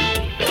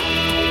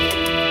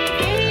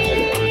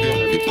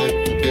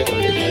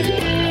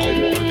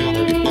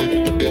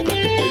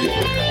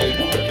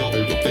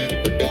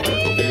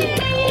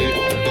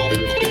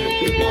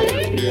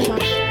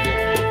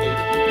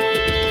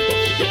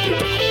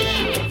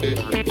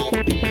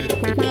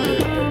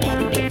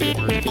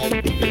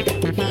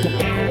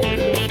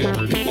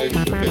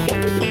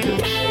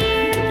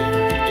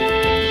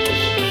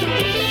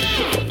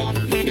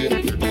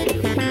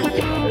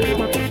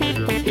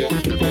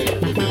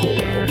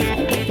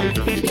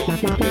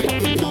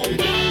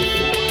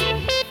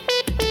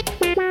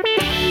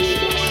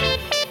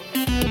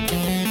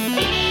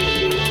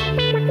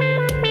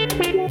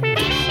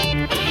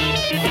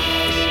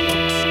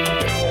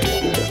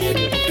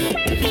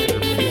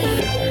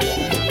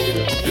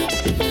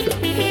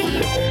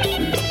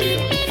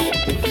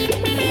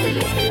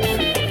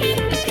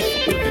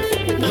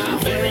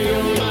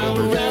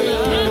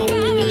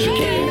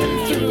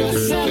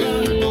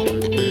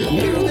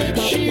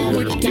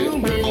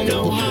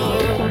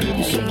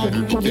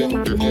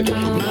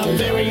 My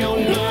very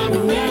own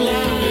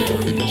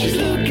Barbarella. She's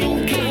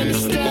looking kind of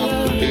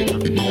stellar.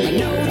 I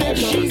know that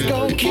she's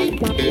gonna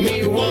keep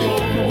me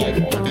warm.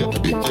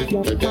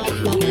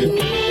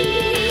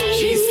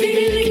 She's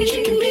finger licking,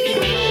 chicken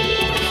picking.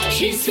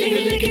 She's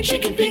finger licking,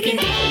 chicken picking.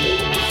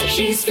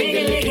 She's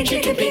finger licking,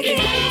 chicken picking.